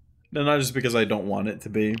 No, not just because I don't want it to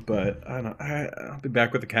be, but I'll be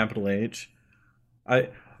back with a capital H. I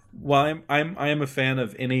am a fan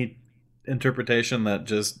of any interpretation that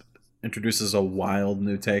just introduces a wild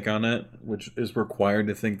new take on it, which is required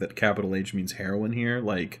to think that capital H means heroin here.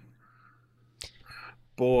 Like,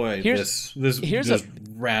 boy, this just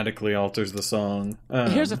radically alters the song.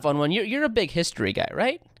 Here's a fun one. You're a big history guy,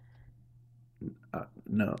 right?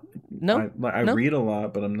 No. I No? read a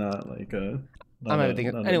lot, but I'm not like a.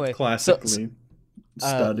 Anyway, classically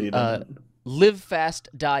studied. Live Fast,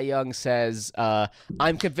 Die Young says,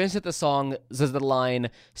 I'm convinced that the song says the line,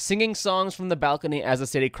 singing songs from the balcony as the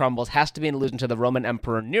city crumbles has to be an allusion to the Roman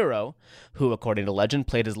Emperor Nero, who, according to legend,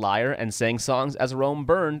 played his lyre and sang songs as Rome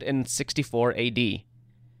burned in 64 AD.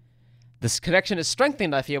 This connection is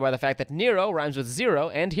strengthened, I feel, by the fact that Nero rhymes with zero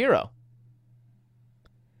and hero.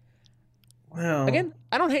 Well, again,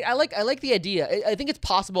 I don't hate. I like the idea. I think it's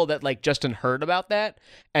possible that like Justin heard about that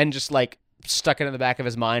and just like stuck it in the back of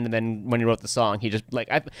his mind, and then when he wrote the song, he just like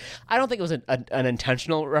I don't think it was an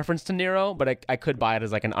intentional reference to Nero, but I could buy it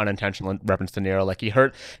as like an unintentional reference to Nero. Like he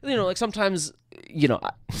heard, like sometimes,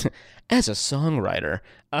 as a songwriter,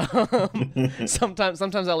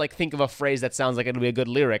 sometimes I'll like think of a phrase that sounds like it'll be a good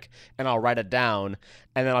lyric, and I'll write it down,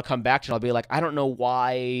 and then I'll come back to it and I'll be like, I don't know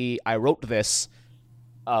why I wrote this,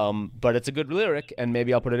 but it's a good lyric, and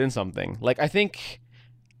maybe I'll put it in something. Like I think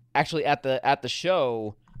actually at the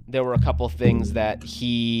show, there were a couple things that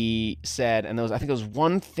he said, and I think there was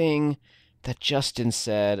one thing that Justin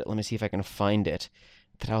said. Let me see if I can find it.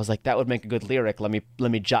 That I was like, that would make a good lyric. Let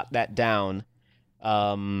me jot that down.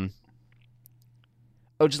 Just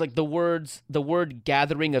like the word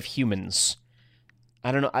gathering of humans.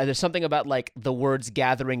 I don't know. There's something about like the words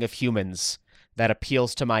gathering of humans that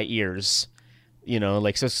appeals to my ears.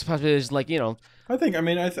 Like so it's like I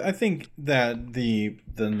think that the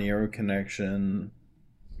Nero connection.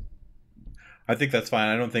 I think that's fine.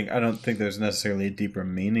 I don't think there's necessarily a deeper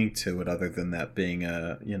meaning to it other than that being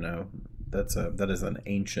that is an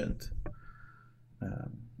ancient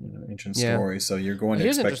story. So you're going to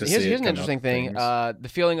expect to see it. Here's an interesting thing. The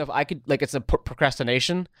feeling of I could like it's a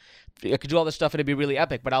procrastination. I could do all this stuff and it'd be really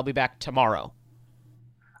epic, but I'll be back tomorrow.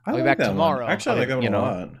 I'll be back tomorrow. Actually, I like that one a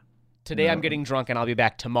lot. Today I'm getting drunk and I'll be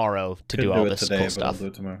back tomorrow to do all this cool stuff. I'll do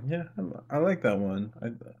it tomorrow. Yeah, I like that one.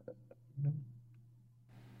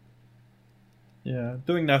 Yeah,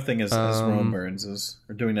 doing nothing as Rome Burns is,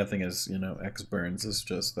 or doing nothing as X Burns is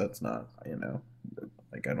just that's not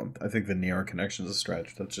like I think the Nero connection is a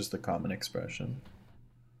stretch. That's just a common expression.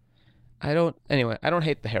 I don't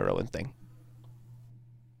hate the heroin thing.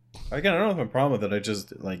 Again, I don't have a problem with it. I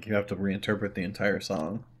just like you have to reinterpret the entire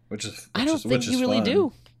song, which is I don't think you really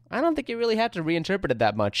do. I don't think you really have to reinterpret it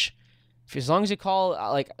that much. As long as you call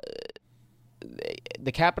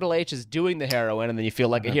the capital H is doing the heroin, and then you feel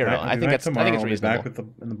like a hero. I think it's reasonable. I'll be back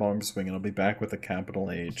in the ballroom swinging. I'll be back with the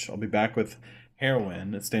capital H. I'll be back with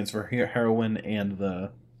heroin. It stands for heroin and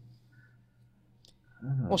the.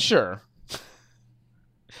 Well, sure.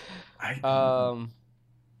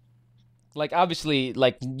 Like obviously,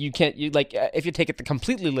 like you can't. If you take it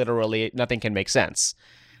completely literally, nothing can make sense.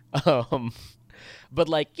 But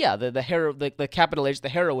like, yeah, the capital H, the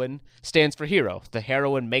heroin stands for hero. The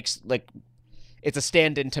heroin makes it's a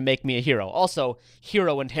stand-in to make me a hero. Also,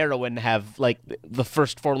 hero and heroin have like the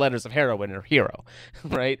first four letters of heroin are hero,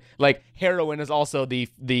 right? Like heroin is also the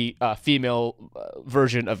female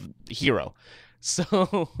version of hero.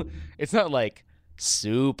 So it's not like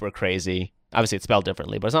super crazy. Obviously, it's spelled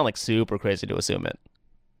differently, but it's not like super crazy to assume it.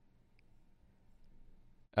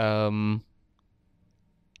 I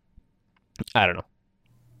don't know.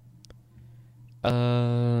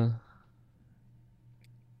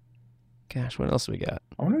 Gosh, what else we got?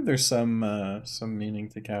 I wonder if there's some meaning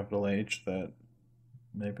to capital H that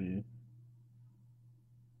maybe.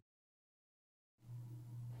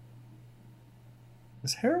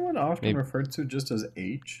 Is heroin often referred to just as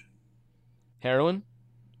H? Heroin?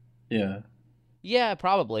 Yeah. Yeah,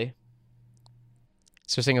 probably.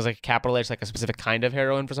 So you're saying it's like a capital H, like a specific kind of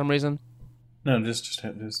heroin for some reason? No, just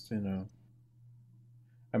I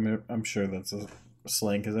mean, I'm sure that's a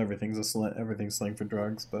slang because everything's slang for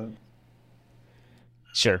drugs, but.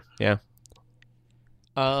 Sure. Yeah.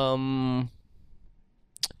 Do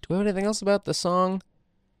we have anything else about the song?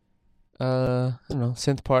 I don't know.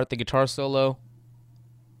 Synth part, the guitar solo.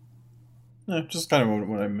 No, just kind of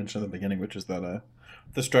what I mentioned at the beginning, which is that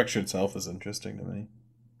the structure itself is interesting to me.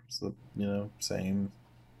 It's the same.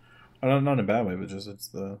 I don't not in a bad way, but just it's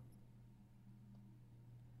the.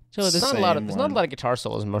 So there's not a lot of guitar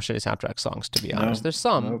solos in most of the soundtrack songs, to be honest. There's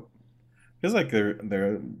some. Nope. Feels like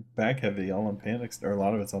they're back heavy, all on Panic, or a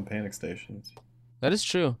lot of it's on Panic Stations. That is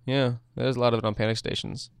true. Yeah, there's a lot of it on Panic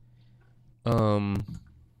Stations. All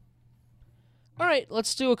right,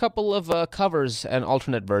 let's do a couple of covers and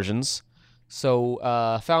alternate versions. So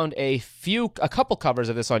found a couple covers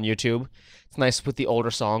of this on YouTube. It's nice with the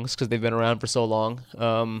older songs because they've been around for so long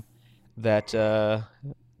that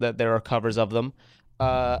there are covers of them.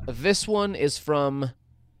 This one is from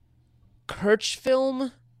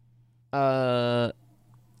Kirchfilm.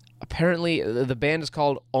 Apparently the band is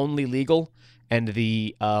called Only Legal, and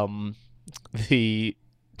the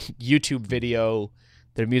YouTube video,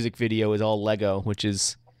 their music video is all Lego, which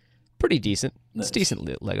is pretty decent. Nice. It's decent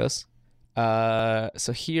Legos.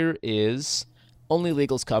 So here is Only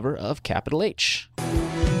Legal's cover of Capital H.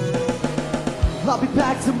 I'll be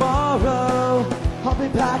back tomorrow. I'll be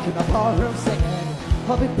back in the ballroom singing.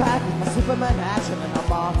 I'll be back with my Superman action and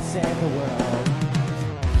I'm on to save the world.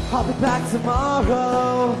 I'll be back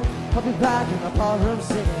tomorrow. I'll be back in the ballroom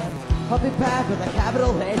singing. I'll be back with a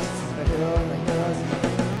capital H. The hero and the heroes.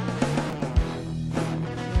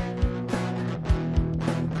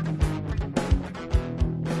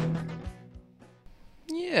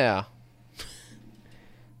 Yeah.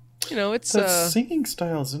 You know, it's that singing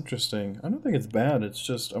style is interesting. I don't think it's bad. It's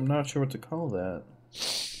just I'm not sure what to call that.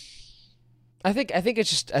 I think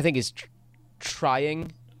he's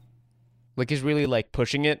trying. Like he's really like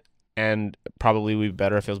pushing it, and probably would be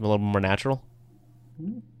better if it was a little more natural.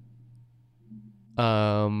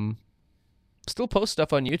 Still post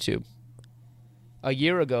stuff on YouTube. A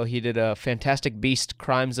year ago, he did a Fantastic Beast: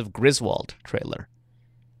 Crimes of Griswold trailer.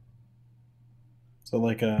 So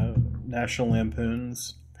like a National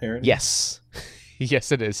Lampoon's parody? Yes.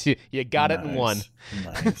 Yes, it is. You got it in one.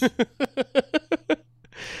 Nice.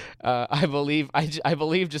 I believe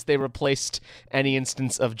just they replaced any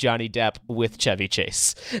instance of Johnny Depp with Chevy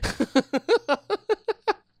Chase.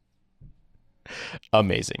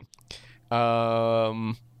 Amazing.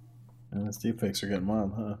 And those deepfakes are getting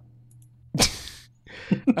wild, huh?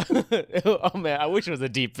 Oh man, I wish it was a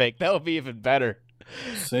deepfake. That would be even better.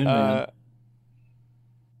 Same man.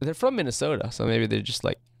 They're from Minnesota, so maybe they're just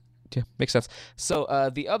like, yeah, makes sense.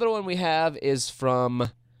 So the other one we have is from,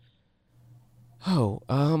 I don't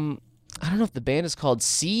know if the band is called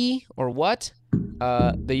C or what.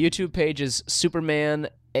 The YouTube page is Superman,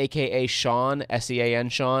 aka Sean, Sean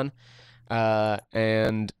Sean,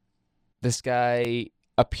 and this guy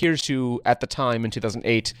appears to, at the time in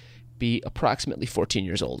 2008, be approximately 14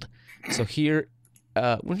 years old. So here,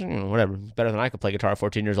 whatever, better than I could play guitar at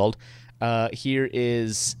 14 years old. Here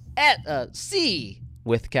is at C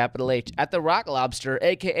with capital H at the Rock Lobster,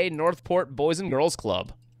 aka Northport Boys and Girls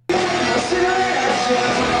Club.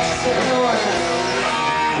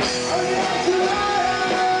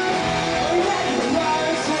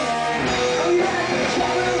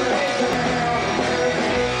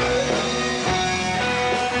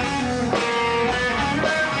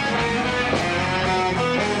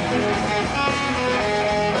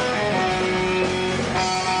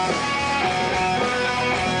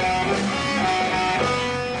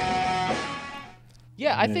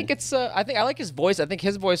 Yeah, I think it's. I like his voice. I think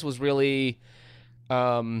his voice was really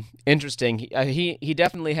interesting. He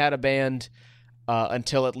definitely had a band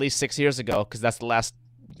until at least 6 years ago, because that's the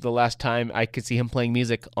last time I could see him playing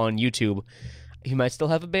music on YouTube. He might still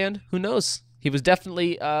have a band. Who knows? He was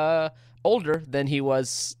definitely older than he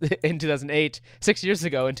was in 2008, 6 years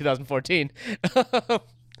ago in 2014,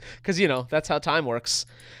 because that's how time works.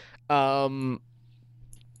 But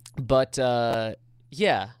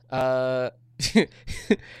yeah.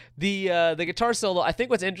 The guitar solo, I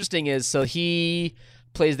think what's interesting is, so he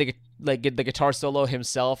plays the guitar solo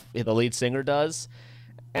himself, the lead singer does,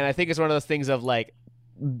 and I think it's one of those things of like,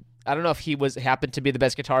 I don't know if he happened to be the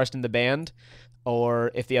best guitarist in the band,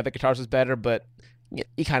 or if the other guitarist was better, but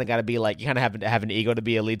you kind of got to be like, you kind of have to have an ego to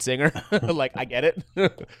be a lead singer. Like, I get it.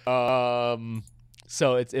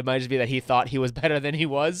 So it might just be that he thought he was better than he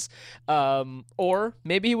was, or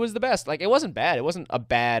maybe he was the best. Like, it wasn't bad. It wasn't a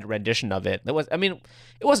bad rendition of it. It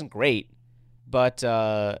wasn't great, but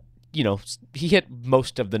he hit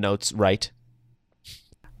most of the notes right.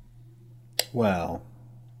 Well,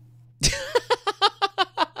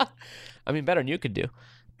 I mean, better than you could do.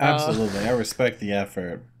 Absolutely, I respect the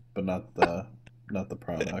effort, but not the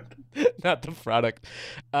product. Not the product.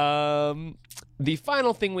 The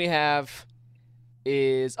final thing we have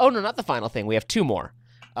is, not the final thing. We have two more.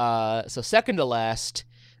 So second to last,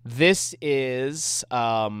 this is,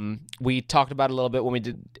 we talked about it a little bit when we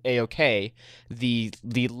did AOK, the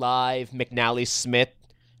live McNally Smith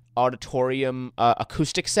auditorium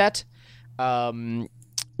acoustic set,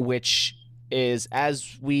 which is,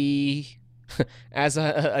 as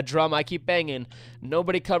a drum I keep banging,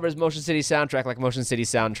 nobody covers Motion City Soundtrack like Motion City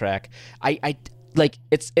Soundtrack. I like,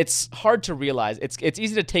 it's hard to realize. It's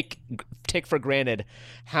easy to take for granted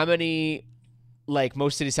how many like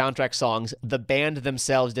Motion City Soundtrack songs the band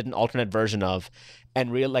themselves did an alternate version of,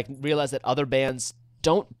 and realize that other bands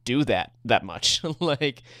don't do that much.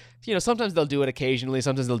 Like, sometimes they'll do it occasionally,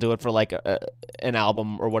 sometimes they'll do it for like an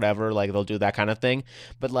album or whatever, like they'll do that kind of thing,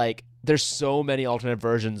 but like there's so many alternate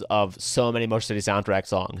versions of so many Motion City Soundtrack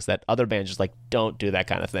songs that other bands just like don't do that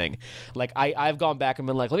kind of thing. Like I've gone back and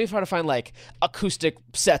been like, let me try to find like acoustic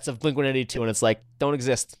sets of Blink-182, and it's like, don't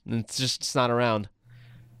exist. It's not around.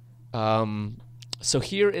 So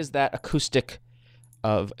here is that acoustic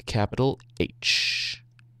of capital H.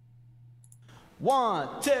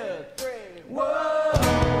 1, 2, 3, whoa!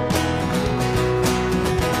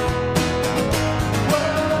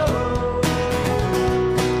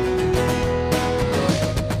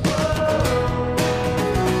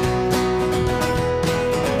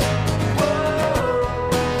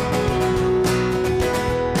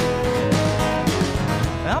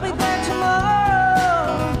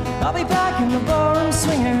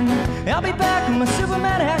 my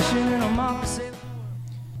Superman action and I'm off to save.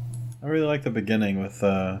 I really like the beginning with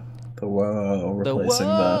the whoa replacing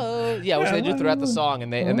the yeah, which they do throughout the song,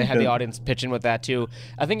 and they had the audience pitch in with that too.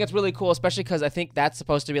 I think it's really cool, especially because I think that's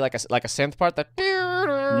supposed to be like a synth part that.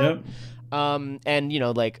 Yep.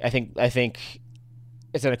 And like I think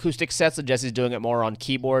it's an acoustic set, so Jesse's doing it more on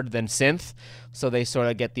keyboard than synth, so they sort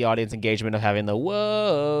of get the audience engagement of having the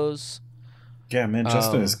whoas. Yeah, man,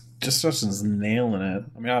 Justin's nailing it.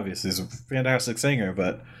 I mean, obviously he's a fantastic singer,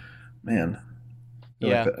 but man,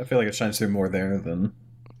 I feel like it shines through more there than.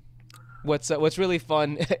 What's really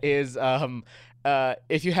fun is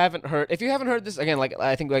if you haven't heard this, again, like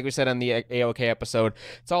I think like we said on the AOK episode,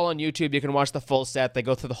 it's all on YouTube. You can watch the full set. They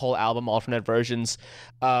go through the whole album, alternate versions.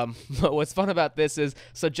 But what's fun about this is,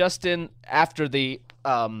 so Justin, after the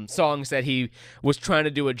song, said he was trying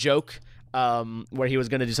to do a joke where he was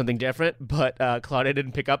going to do something different, but Claudia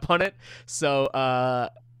didn't pick up on it. So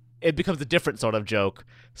it becomes a different sort of joke.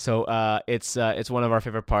 So it's one of our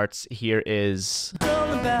favorite parts. Here is.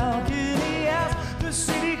 The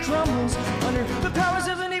city crumbles under the powers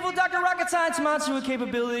of an evil Dr. Rocket Science monster with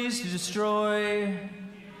capabilities to destroy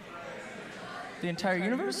the entire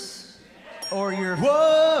universe? Or your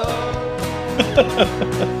whoa!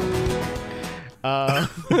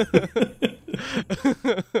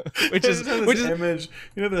 which is image,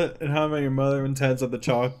 in How I Met Your Mother when Ted's at the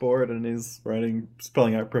chalkboard and he's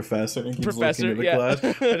spelling out professor and he's looking at the class.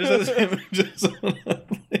 I just have this image of someone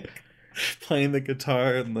playing the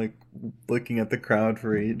guitar and like looking at the crowd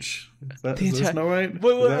for each. Is this not right?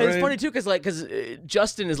 Well, it's funny too because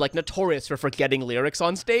Justin is like notorious for forgetting lyrics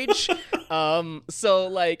on stage. So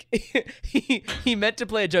like he meant to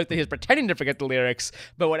play a joke that he was pretending to forget the lyrics,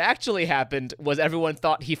 but what actually happened was everyone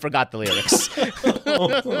thought he forgot the lyrics.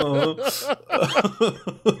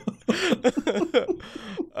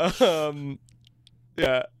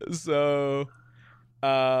 Yeah. So.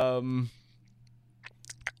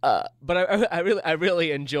 But I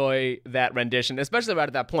really enjoy that rendition, especially right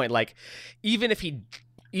at that point. Like, even if he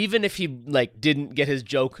like didn't get his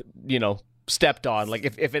joke, stepped on. Like,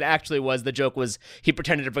 if it actually was, the joke was he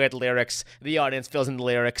pretended to forget the lyrics, the audience fills in the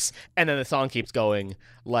lyrics, and then the song keeps going.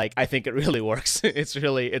 Like, I think it really works. It's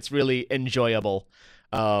really enjoyable,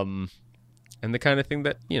 and the kind of thing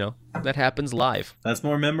that that happens live. That's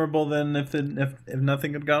more memorable than if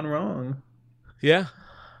nothing had gone wrong. Yeah.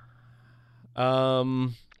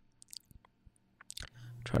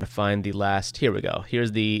 Trying to find the last. Here we go.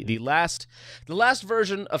 Here's the last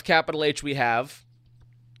version of Capital H we have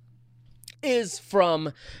is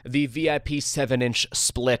from the VIP 7-inch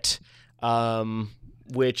split,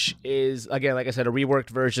 which is, again, like I said, a reworked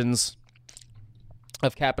versions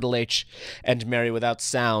of Capital H and Mary Without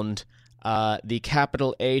Sound. The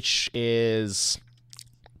Capital H is.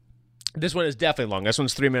 This one is definitely long. This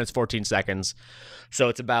one's 3 minutes 14 seconds, so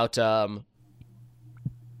it's about half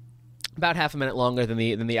a minute longer than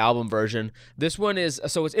the album version. This one is,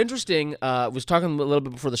 so it's interesting. I was talking a little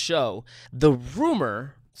bit before the show. The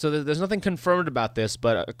rumor, so there's nothing confirmed about this,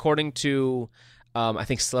 but according to I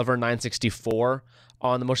think Sliver964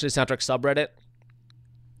 on the Motion City Soundtrack subreddit,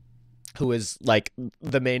 who is like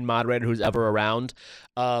the main moderator who's ever around.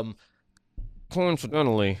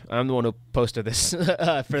 Coincidentally, I'm the one who posted this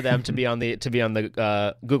for them to be on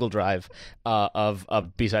the Google Drive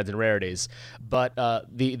of B-sides and rarities. But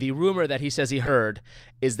the rumor that he says he heard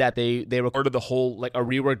is that they recorded the whole, like, a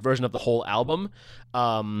reworked version of the whole album,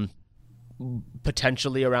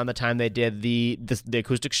 potentially around the time they did the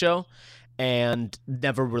acoustic show, and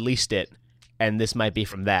never released it. And this might be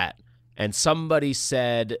from that. And somebody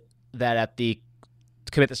said that at the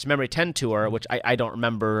Commit This to Memory 10 tour, which I don't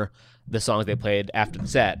remember the songs they played after the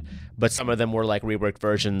set, but some of them were like reworked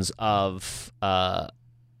versions of the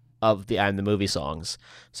I'm the Movie songs.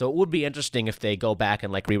 So it would be interesting if they go back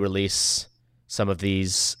and like re-release some of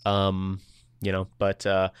these,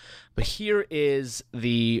 but here is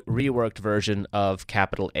the reworked version of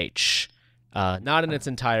Capital H. Not in its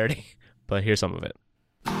entirety, but here's some of it.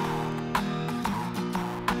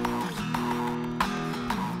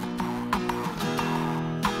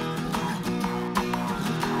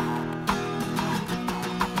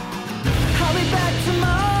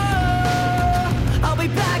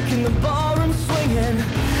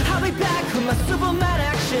 Superman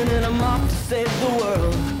action and I'm off to save the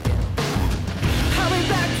world. I'll be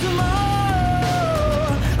back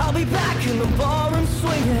tomorrow. I'll be back in the ballroom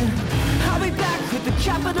swinging. I'll be back with the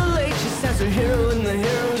capital H as a hero and the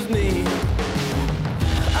hero's me.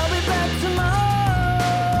 I'll be back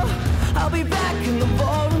tomorrow. I'll be back in the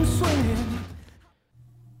ballroom swinging.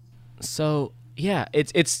 So yeah,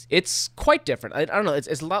 it's quite different. I don't know.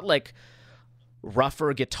 It's a lot like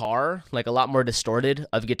rougher guitar, like a lot more distorted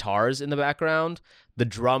of guitars in the background. The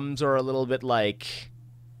drums are a little bit like,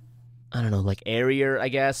 I don't know, like airier, I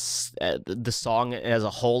guess. The song as a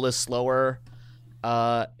whole is slower.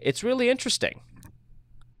 It's really interesting.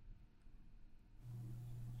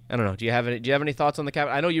 I don't know. Do you have any thoughts on the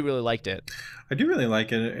cabinet? I know you really liked it. I do really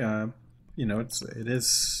like it. It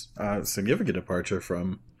is a significant departure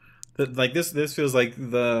from like this. This feels like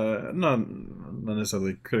the not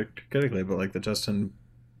necessarily critically, but like the Justin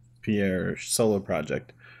Pierre solo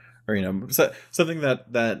project, or something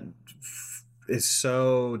that is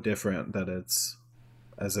so different that it's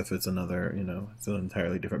as if it's another. It's an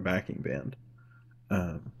entirely different backing band.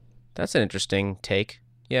 That's an interesting take.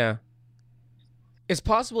 Yeah. It's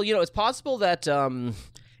possible, that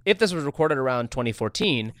if this was recorded around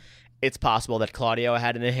 2014, it's possible that Claudio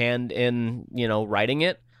had a hand in, writing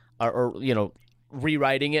it or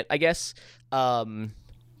rewriting it, I guess,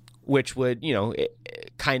 which would,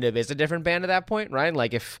 it kind of is a different band at that point, right?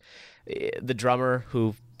 Like if the drummer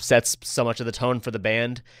who sets so much of the tone for the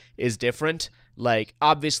band is different, like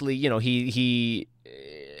obviously, he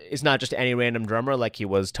is not just any random drummer, like he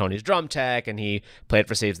was Tony's drum tech and he played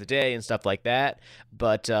for Saves the Day and stuff like that.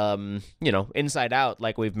 But, Inside Out,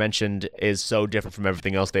 like we've mentioned, is so different from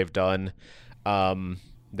everything else they've done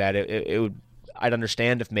that it would, I'd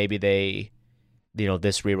understand if maybe they,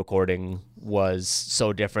 this re-recording was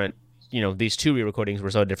so different. These two re-recordings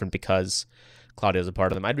were so different because Claudio's a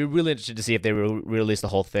part of them. I'd be really interested to see if they re-release the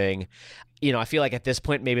whole thing. I feel like at this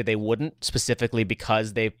point maybe they wouldn't, specifically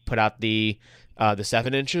because they put out the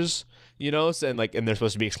 7 inches, and they're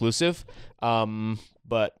supposed to be exclusive.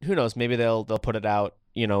 But who knows? Maybe they'll put it out,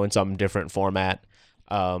 in some different format.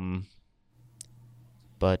 But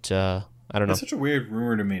I don't know. It's such a weird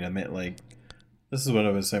rumor to me to admit. Like, this is what I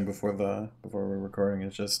was saying before we're recording.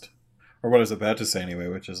 It's just, or what I was about to say anyway,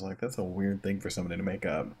 which is like that's a weird thing for somebody to make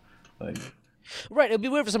up. Like, right? It'd be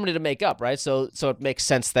weird for somebody to make up, right? So it makes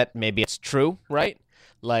sense that maybe it's true, right?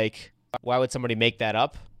 Like, why would somebody make that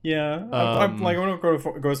up? Yeah, I don't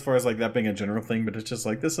go as far as like that being a general thing, but it's just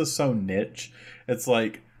like this is so niche. It's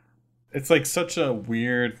like such a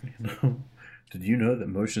weird. Did you know that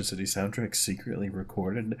Motion City Soundtrack secretly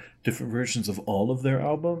recorded different versions of all of their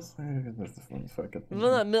albums? All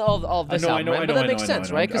this album, right? But that makes sense,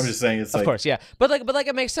 right? I'm just saying, it's of course, yeah. But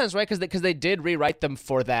it makes sense, right? Because they did rewrite them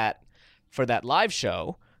for that live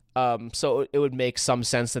show. So it would make some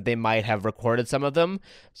sense that they might have recorded some of them.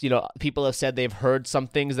 People have said they've heard some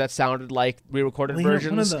things that sounded like re-recorded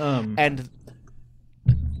versions. And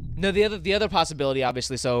no, the other possibility,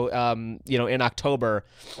 obviously. So in October,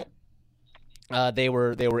 they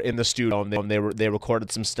were in the studio and they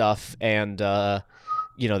recorded some stuff, and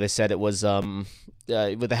they said it was with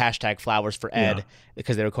the hashtag Flowers for Ed,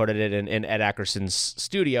 because they recorded it in Ed Ackerson's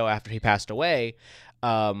studio after he passed away,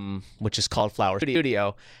 which is called Flowers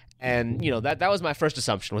Studio. And, that was my first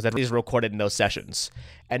assumption, was that these were recorded in those sessions.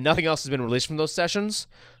 And nothing else has been released from those sessions.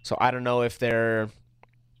 So I don't know if they're,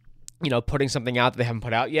 putting something out that they haven't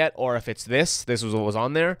put out yet, or if it's this was what was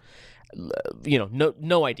on there.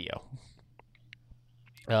 No idea.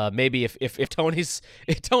 Maybe if Tony,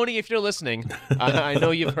 if you're listening, I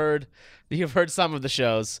know you've heard some of the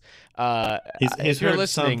shows. If you're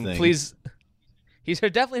listening, something. Please. He's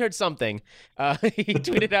definitely heard something. He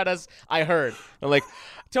tweeted at us, "I heard." I'm like,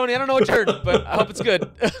 Tony, I don't know what you heard, but I hope it's good.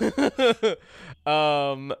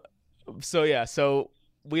 So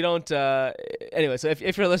we don't. Anyway, so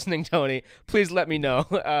if you're listening, Tony, please let me know.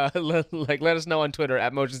 Let us know on Twitter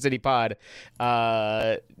at Motion City Pod.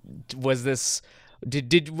 Was this?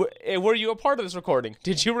 Were you a part of this recording?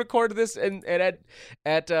 Did you record this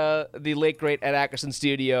at the late great Ed Ackerson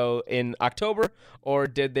studio in October, or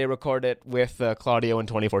did they record it with Claudio in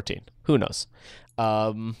 2014? Who knows?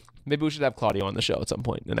 Maybe we should have Claudio on the show at some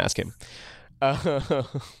point and ask him. What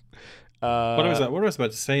I was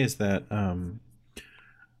about to say is that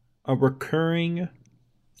a recurring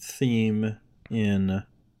theme in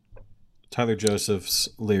Tyler Joseph's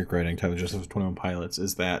lyric writing, Tyler Joseph's 21 Pilots,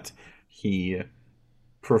 is that he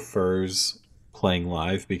prefers playing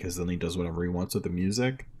live because then he does whatever he wants with the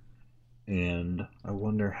music. And I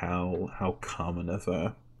wonder how common of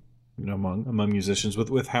a among musicians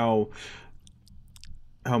with how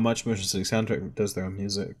much Motion City Soundtrack does their own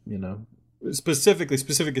music, specifically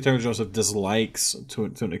Tyler Joseph dislikes to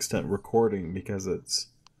an extent recording because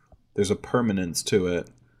there's a permanence to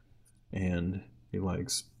it, and he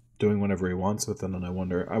likes doing whatever he wants with it. And I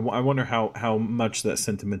wonder how much that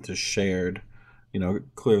sentiment is shared.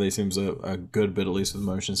 Clearly seems a good bit, at least with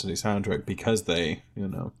Motion City Soundtrack, because they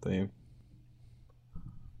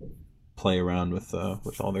play around with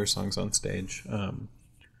all their songs on stage.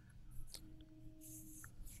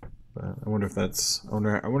 But I wonder if that's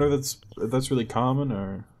really common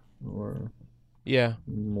or yeah,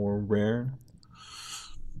 more rare.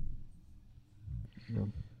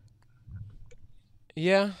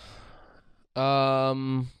 Yeah.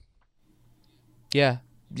 Yeah.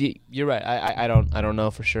 You're right. I don't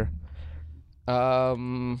know for sure.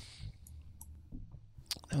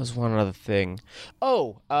 That was one other thing.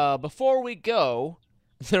 Oh, before we go,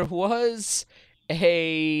 there was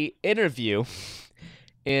a interview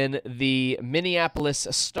in the Minneapolis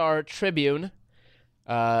Star-Tribune.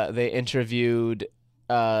 They interviewed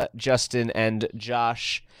Justin and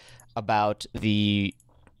Josh about the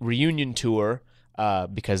reunion tour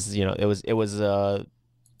because it was a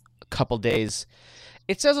couple days.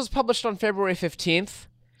 It says it was published on February 15th,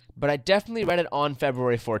 but I definitely read it on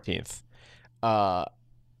February 14th.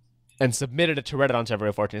 And submitted it to Reddit on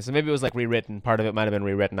February 14th. So maybe it was like rewritten. Part of it might have been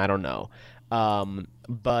rewritten. I don't know.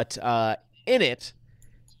 But in it,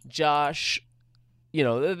 Josh,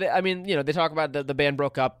 they talk about the band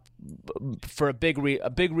broke up for a big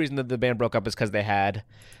reason that the band broke up is because they had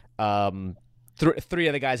three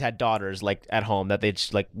of the guys had daughters like at home that they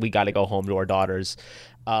just like, we got to go home to our daughters.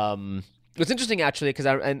 It's interesting actually because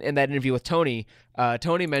in that interview with Tony,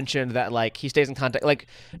 Tony mentioned that like he stays in contact. Like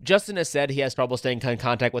Justin has said, he has trouble staying in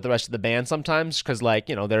contact with the rest of the band sometimes because like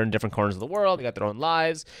they're in different corners of the world. They got their own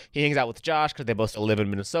lives. He hangs out with Josh because they both still live in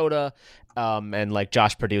Minnesota, and like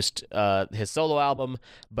Josh produced his solo album,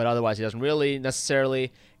 but otherwise he doesn't really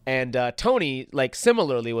necessarily. And Tony like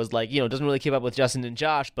similarly was like doesn't really keep up with Justin and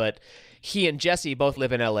Josh, but he and Jesse both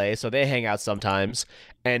live in LA, so they hang out sometimes.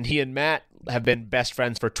 And he and Matt have been best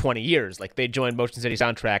friends for 20 years. Like they joined Motion City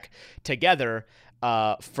Soundtrack together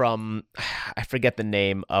from I forget the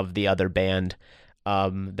name of the other band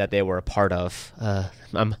that they were a part of.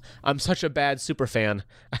 I'm such a bad super fan.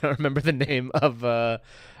 I don't remember the name of the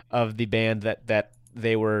band that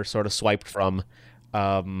they were sort of swiped from.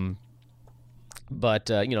 But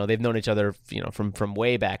they've known each other from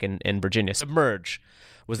way back in Virginia. Submerge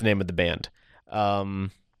was the name of the band.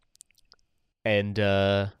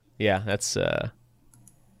 Yeah, that's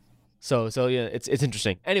so yeah, it's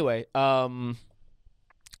interesting. Anyway,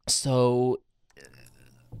 so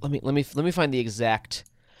let me find the exact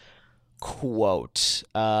quote.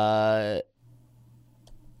 Have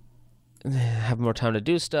more time to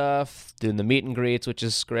do stuff, doing the meet and greets, which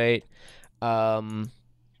is great. Here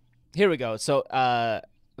we go. So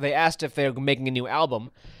they asked if they're making a new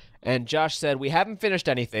album. And Josh said, "We haven't finished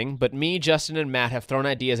anything, but me, Justin, and Matt have thrown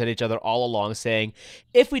ideas at each other all along, saying,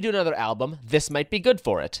 if we do another album, this might be good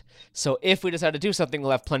for it. So if we decide to do something,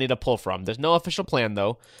 we'll have plenty to pull from. There's no official plan,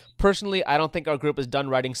 though. Personally, I don't think our group is done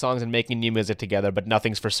writing songs and making new music together, but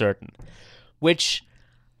nothing's for certain." Which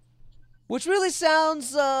really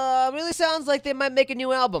sounds like they might make a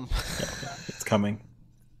new album. It's coming.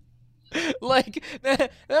 Like,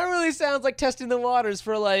 that really sounds like testing the waters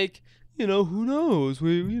for, like, who knows?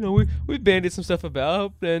 We bandied some stuff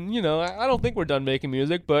about, and I don't think we're done making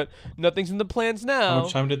music, but nothing's in the plans now. How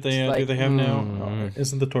much time did they do they have now?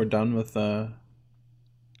 Isn't the tour done with?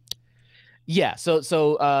 Yeah. So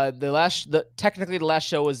technically the last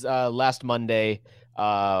show was last Monday,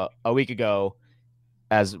 a week ago,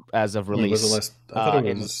 as of release. Was it last? I thought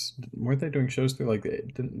it was. Weren't they doing shows through like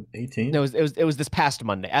the 18th? No, it was this past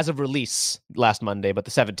Monday, as of release last Monday, but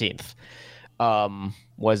the 17th.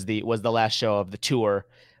 Was the last show of the tour,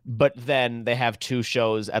 but then they have two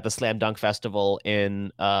shows at the Slam Dunk Festival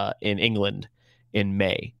in England in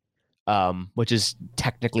May, which is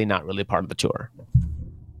technically not really part of the tour.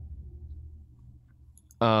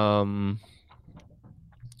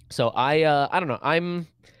 So I don't know. I mean,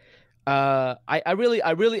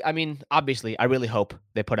 obviously, I really hope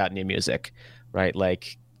they put out new music, right?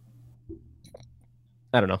 Like,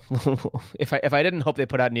 I don't know. If I didn't hope they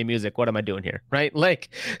put out new music, what am I doing here, right? Like,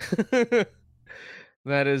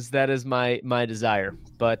 that is my desire.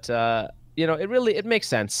 But it makes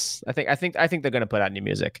sense. I think they're gonna put out new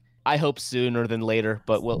music. I hope sooner than later,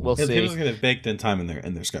 but we'll see. People get it baked in time in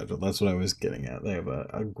their schedule. That's what I was getting at. They have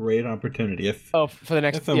a great opportunity for the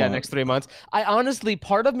next 3 months. I honestly,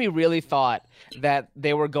 part of me really thought that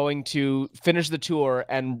they were going to finish the tour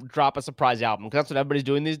and drop a surprise album, because that's what everybody's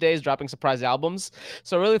doing these days, dropping surprise albums.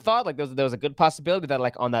 So I really thought like there was a good possibility that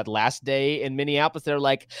like on that last day in Minneapolis, they're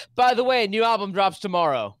like, by the way, new album drops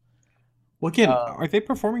tomorrow. Well, again, are they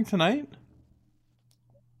performing tonight?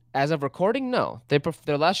 As of recording, no. Their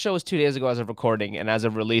last show was 2 days ago as of recording, and as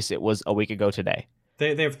of release, it was a week ago today.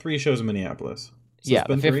 They have 3 shows in Minneapolis. So yeah,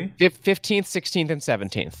 the 15th, 16th, and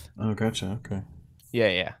 17th. Oh, gotcha. Okay.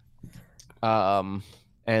 Yeah.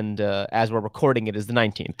 and as we're recording, it is the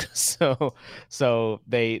 19th. So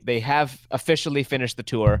they have officially finished the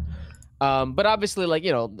tour, but obviously, like,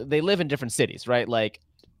 you know, they live in different cities, right? Like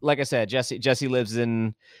I said, Jesse lives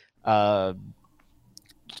in L.A.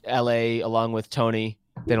 along with Tony.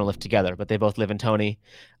 They don't live together, but they both live in Tony.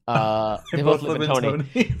 They both live in Tony.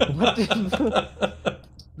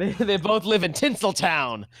 They both live in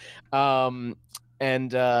Tinseltown.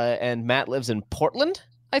 And Matt lives in Portland,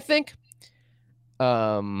 I think.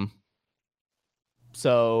 So,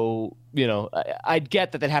 you know, I'd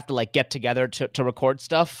get that they'd have to like get together to record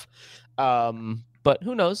stuff. But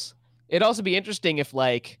who knows? It'd also be interesting if,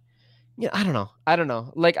 like, yeah, I don't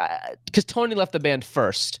know. Like, because Tony left the band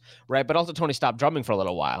first, right? But also Tony stopped drumming for a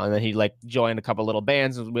little while, and then he like joined a couple little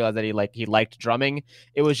bands and realized that he liked drumming.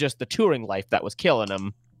 It was just the touring life that was killing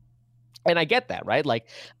him. And I get that, right? Like,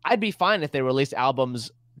 I'd be fine if they released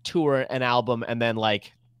albums, tour an album, and then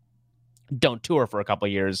like don't tour for a couple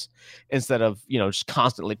of years instead of, you know, just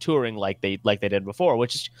constantly touring like they did before,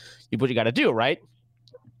 which is what you got to do, right?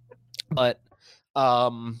 But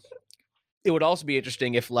it would also be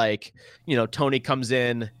interesting if, like, you know, Tony comes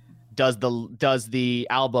in, does the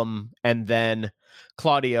album, and then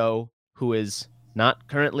Claudio, who is not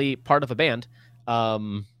currently part of a band,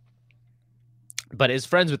 but is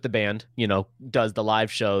friends with the band, you know, does the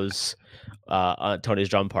live shows on Tony's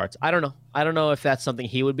drum parts. I don't know if that's something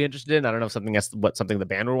he would be interested in. I don't know if something the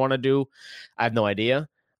band would want to do. I have no idea.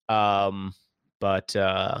 But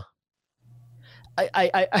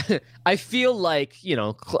I feel like, you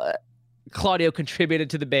know, Claudio contributed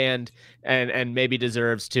to the band and maybe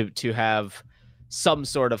deserves to have some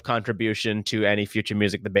sort of contribution to any future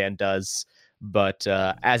music the band does. But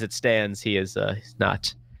as it stands, he is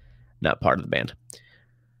not part of the band.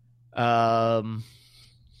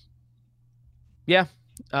 Yeah.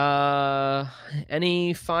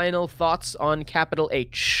 Any final thoughts on Capital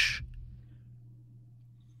H?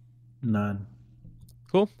 None.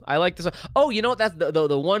 Cool. I like this. Oh, you know what? That's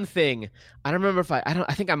the one thing. I don't remember if I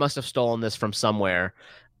think I must have stolen this from somewhere.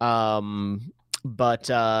 But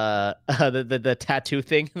the tattoo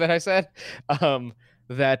thing that I said,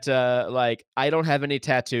 that like, I don't have any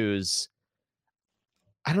tattoos.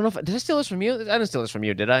 I don't know did I steal this from you? I didn't steal this from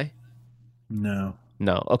you, did I? No.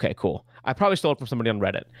 Okay, cool. I probably stole it from somebody on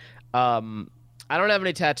Reddit. I don't have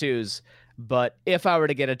any tattoos, but if I were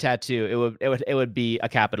to get a tattoo, it would be a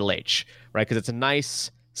capital H, right? Because it's a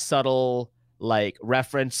nice, subtle, like,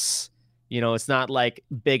 reference. You know, it's not like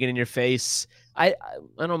big and in your face. I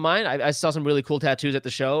don't mind. I saw some really cool tattoos at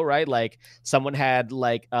the show, right? Like, someone had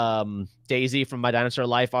like Daisy from My Dinosaur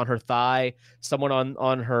Life on her thigh. Someone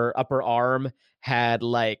on her upper arm had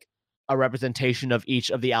like a representation of each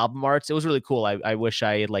of the album arts. It was really cool. I wish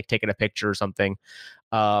I had like taken a picture or something.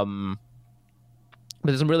 But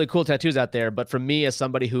there's some really cool tattoos out there. But for me, as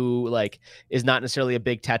somebody who like is not necessarily a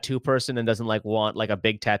big tattoo person and doesn't like want like a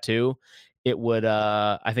big tattoo, it would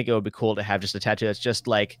I think it would be cool to have just a tattoo that's just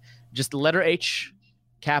like just the letter H,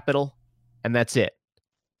 capital, and that's it.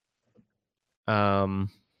 And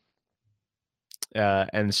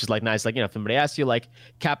it's just like nice, like, you know, if somebody asks you, like,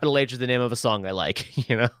 capital H is the name of a song I like,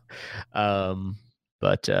 you know.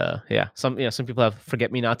 But yeah, some people have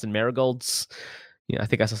forget-me-nots and marigolds. Yeah, I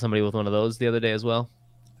think I saw somebody with one of those the other day as well.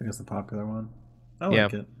 I think it's the popular one. I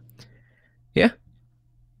like it. Yeah.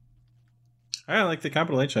 I like the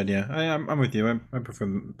capital H idea. I'm with you. I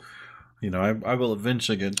prefer, you know, I will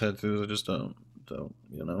eventually get tattoos. I just don't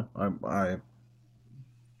you know. I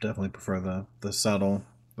definitely prefer the subtle,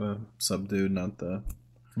 the subdued, not the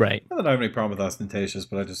right. Not that I have any problem with ostentatious,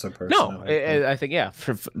 but I just personally. No, I think, yeah,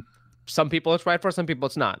 for some people it's right, for some people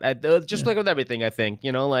it's not. Just like with everything, I think,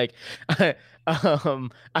 you know, like I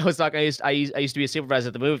was talking. I used to be a supervisor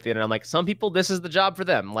at the movie theater, and I'm like, some people, this is the job for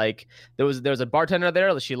them. Like, there was a bartender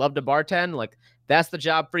there. She loved to bartend. Like, that's the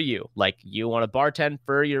job for you. Like, you want to bartend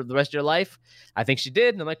for the rest of your life. I think she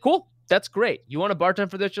did, and I'm like, cool. That's great. You want to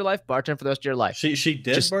bartend for the rest of your life? Bartend for the rest of your life. She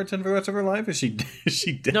did bartend for the rest of her life? Or she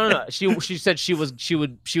did? No. She said she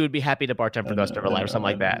would be happy to bartend for the rest of her life or something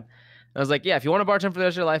like that. I was like, yeah, if you want to bartend for the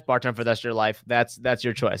rest of your life, bartend for the rest of your life. That's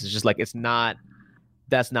your choice. It's just like,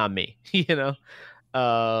 that's not me, you know?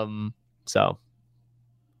 So.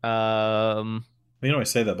 You know, I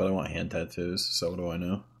say that, but I want hand tattoos. So what do I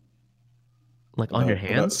know? Like on your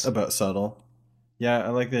hands? About subtle. Yeah, I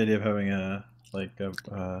like the idea of having a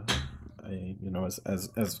you know,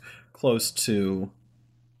 as close to,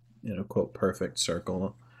 you know, quote, perfect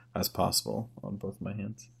circle as possible on both my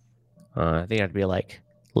hands. I think it'd be like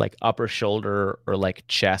upper shoulder or like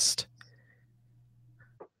chest.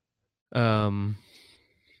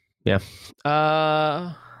 Yeah.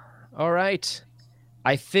 All right.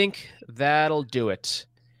 I think that'll do it.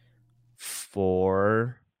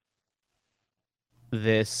 for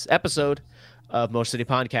this episode of Motion City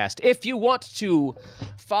Podcast. If you want to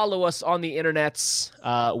follow us on the internets,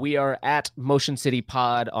 we are at Motion City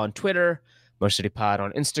Pod on Twitter, Motion City Pod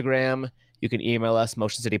on Instagram. You can email us,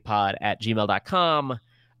 motioncitypod@gmail.com.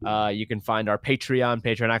 You can find our Patreon,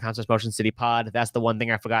 patreon.com/Motion City Pod. That's the one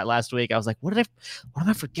thing I forgot last week. I was like, what am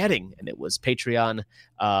I forgetting? And it was Patreon,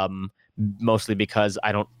 mostly because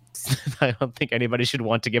I don't think anybody should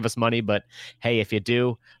want to give us money, but hey, if you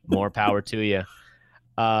do, more power to you.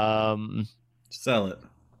 Sell it.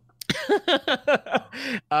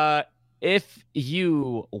 If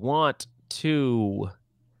you want to,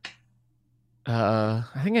 I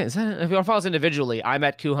think if you want to follow us individually, I'm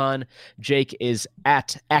at Kuhan. Jake is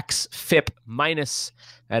at XFIP minus.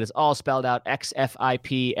 That is all spelled out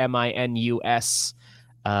XFIPMINUS.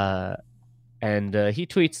 And he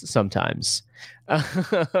tweets sometimes.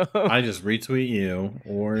 I just retweet you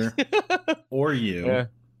or you.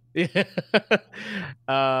 Yeah.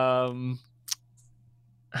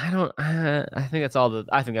 I think that's all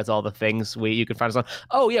the things you can find us on.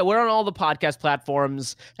 Oh yeah, we're on all the podcast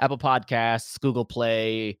platforms: Apple Podcasts, Google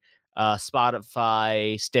Play,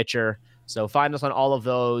 Spotify, Stitcher. So find us on all of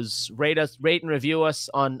those. Rate and review us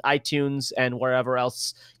on iTunes and wherever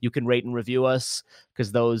else you can rate and review us,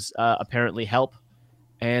 because those apparently help.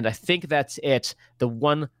 And I think that's it. The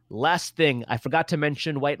one last thing I forgot to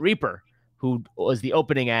mention: White Reaper, who was the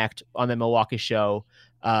opening act on the Milwaukee show,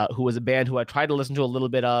 who was a band who I tried to listen to a little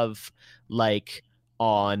bit of, like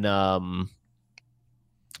on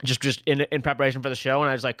just in preparation for the show,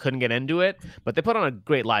 and I just like couldn't get into it. But they put on a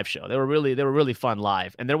great live show. They were really fun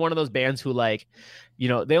live, and they're one of those bands who, like, you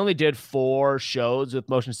know, they only did 4 shows with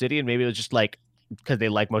Motion City, and maybe it was just like because they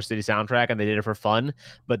like Motion City soundtrack and they did it for fun.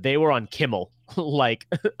 But they were on Kimmel like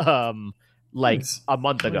nice. A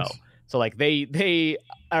month ago. So like they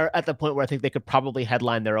are at the point where I think they could probably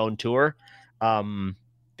headline their own tour.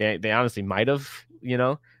 They honestly might have, you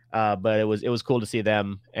know, but it was cool to see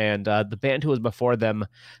them. And the band who was before them,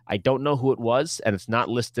 I don't know who it was, and it's not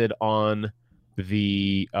listed on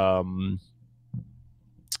the motion,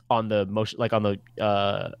 like on the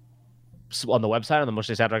website on the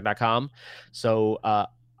motioncitysoundtrack.com. So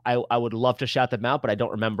I would love to shout them out, but I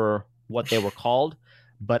don't remember what they were called.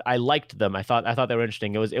 But I liked them. I thought they were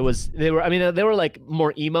interesting. They were like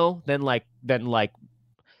more emo than like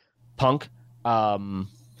punk.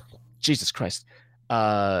 Jesus Christ.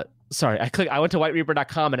 Sorry, I went to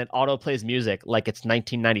whitereaper.com and it auto plays music like it's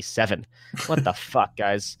 1997. What the fuck,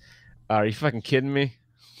 guys? Are you fucking kidding me?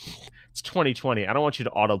 It's 2020. I don't want you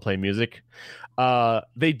to auto play music.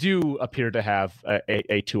 They do appear to have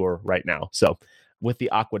a tour right now. So with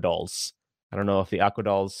the Aquadolls. I don't know if the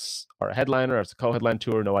Aquadolls are a headliner or if it's a co-headline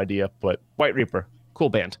tour, no idea. But White Reaper, cool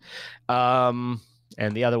band. And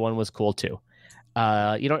the other one was cool too.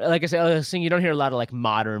 You know, like I said, you don't hear a lot of like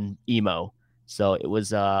modern emo, so it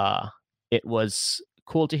was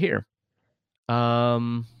cool to hear.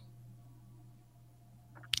 That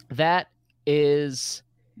is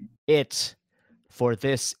it for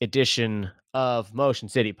this edition of Motion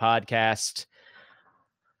City Podcast.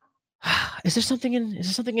 Is there something in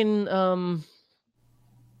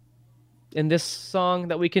this song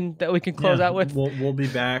that we can close out with? We'll be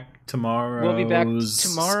back tomorrow. We'll be back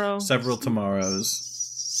tomorrow. Several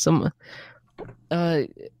tomorrows.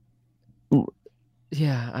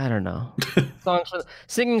 Yeah, I don't know.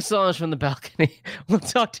 Singing songs from the balcony. We'll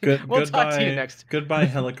talk to you next. Goodbye,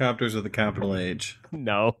 helicopters with a capital H.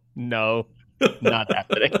 No, not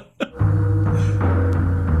happening.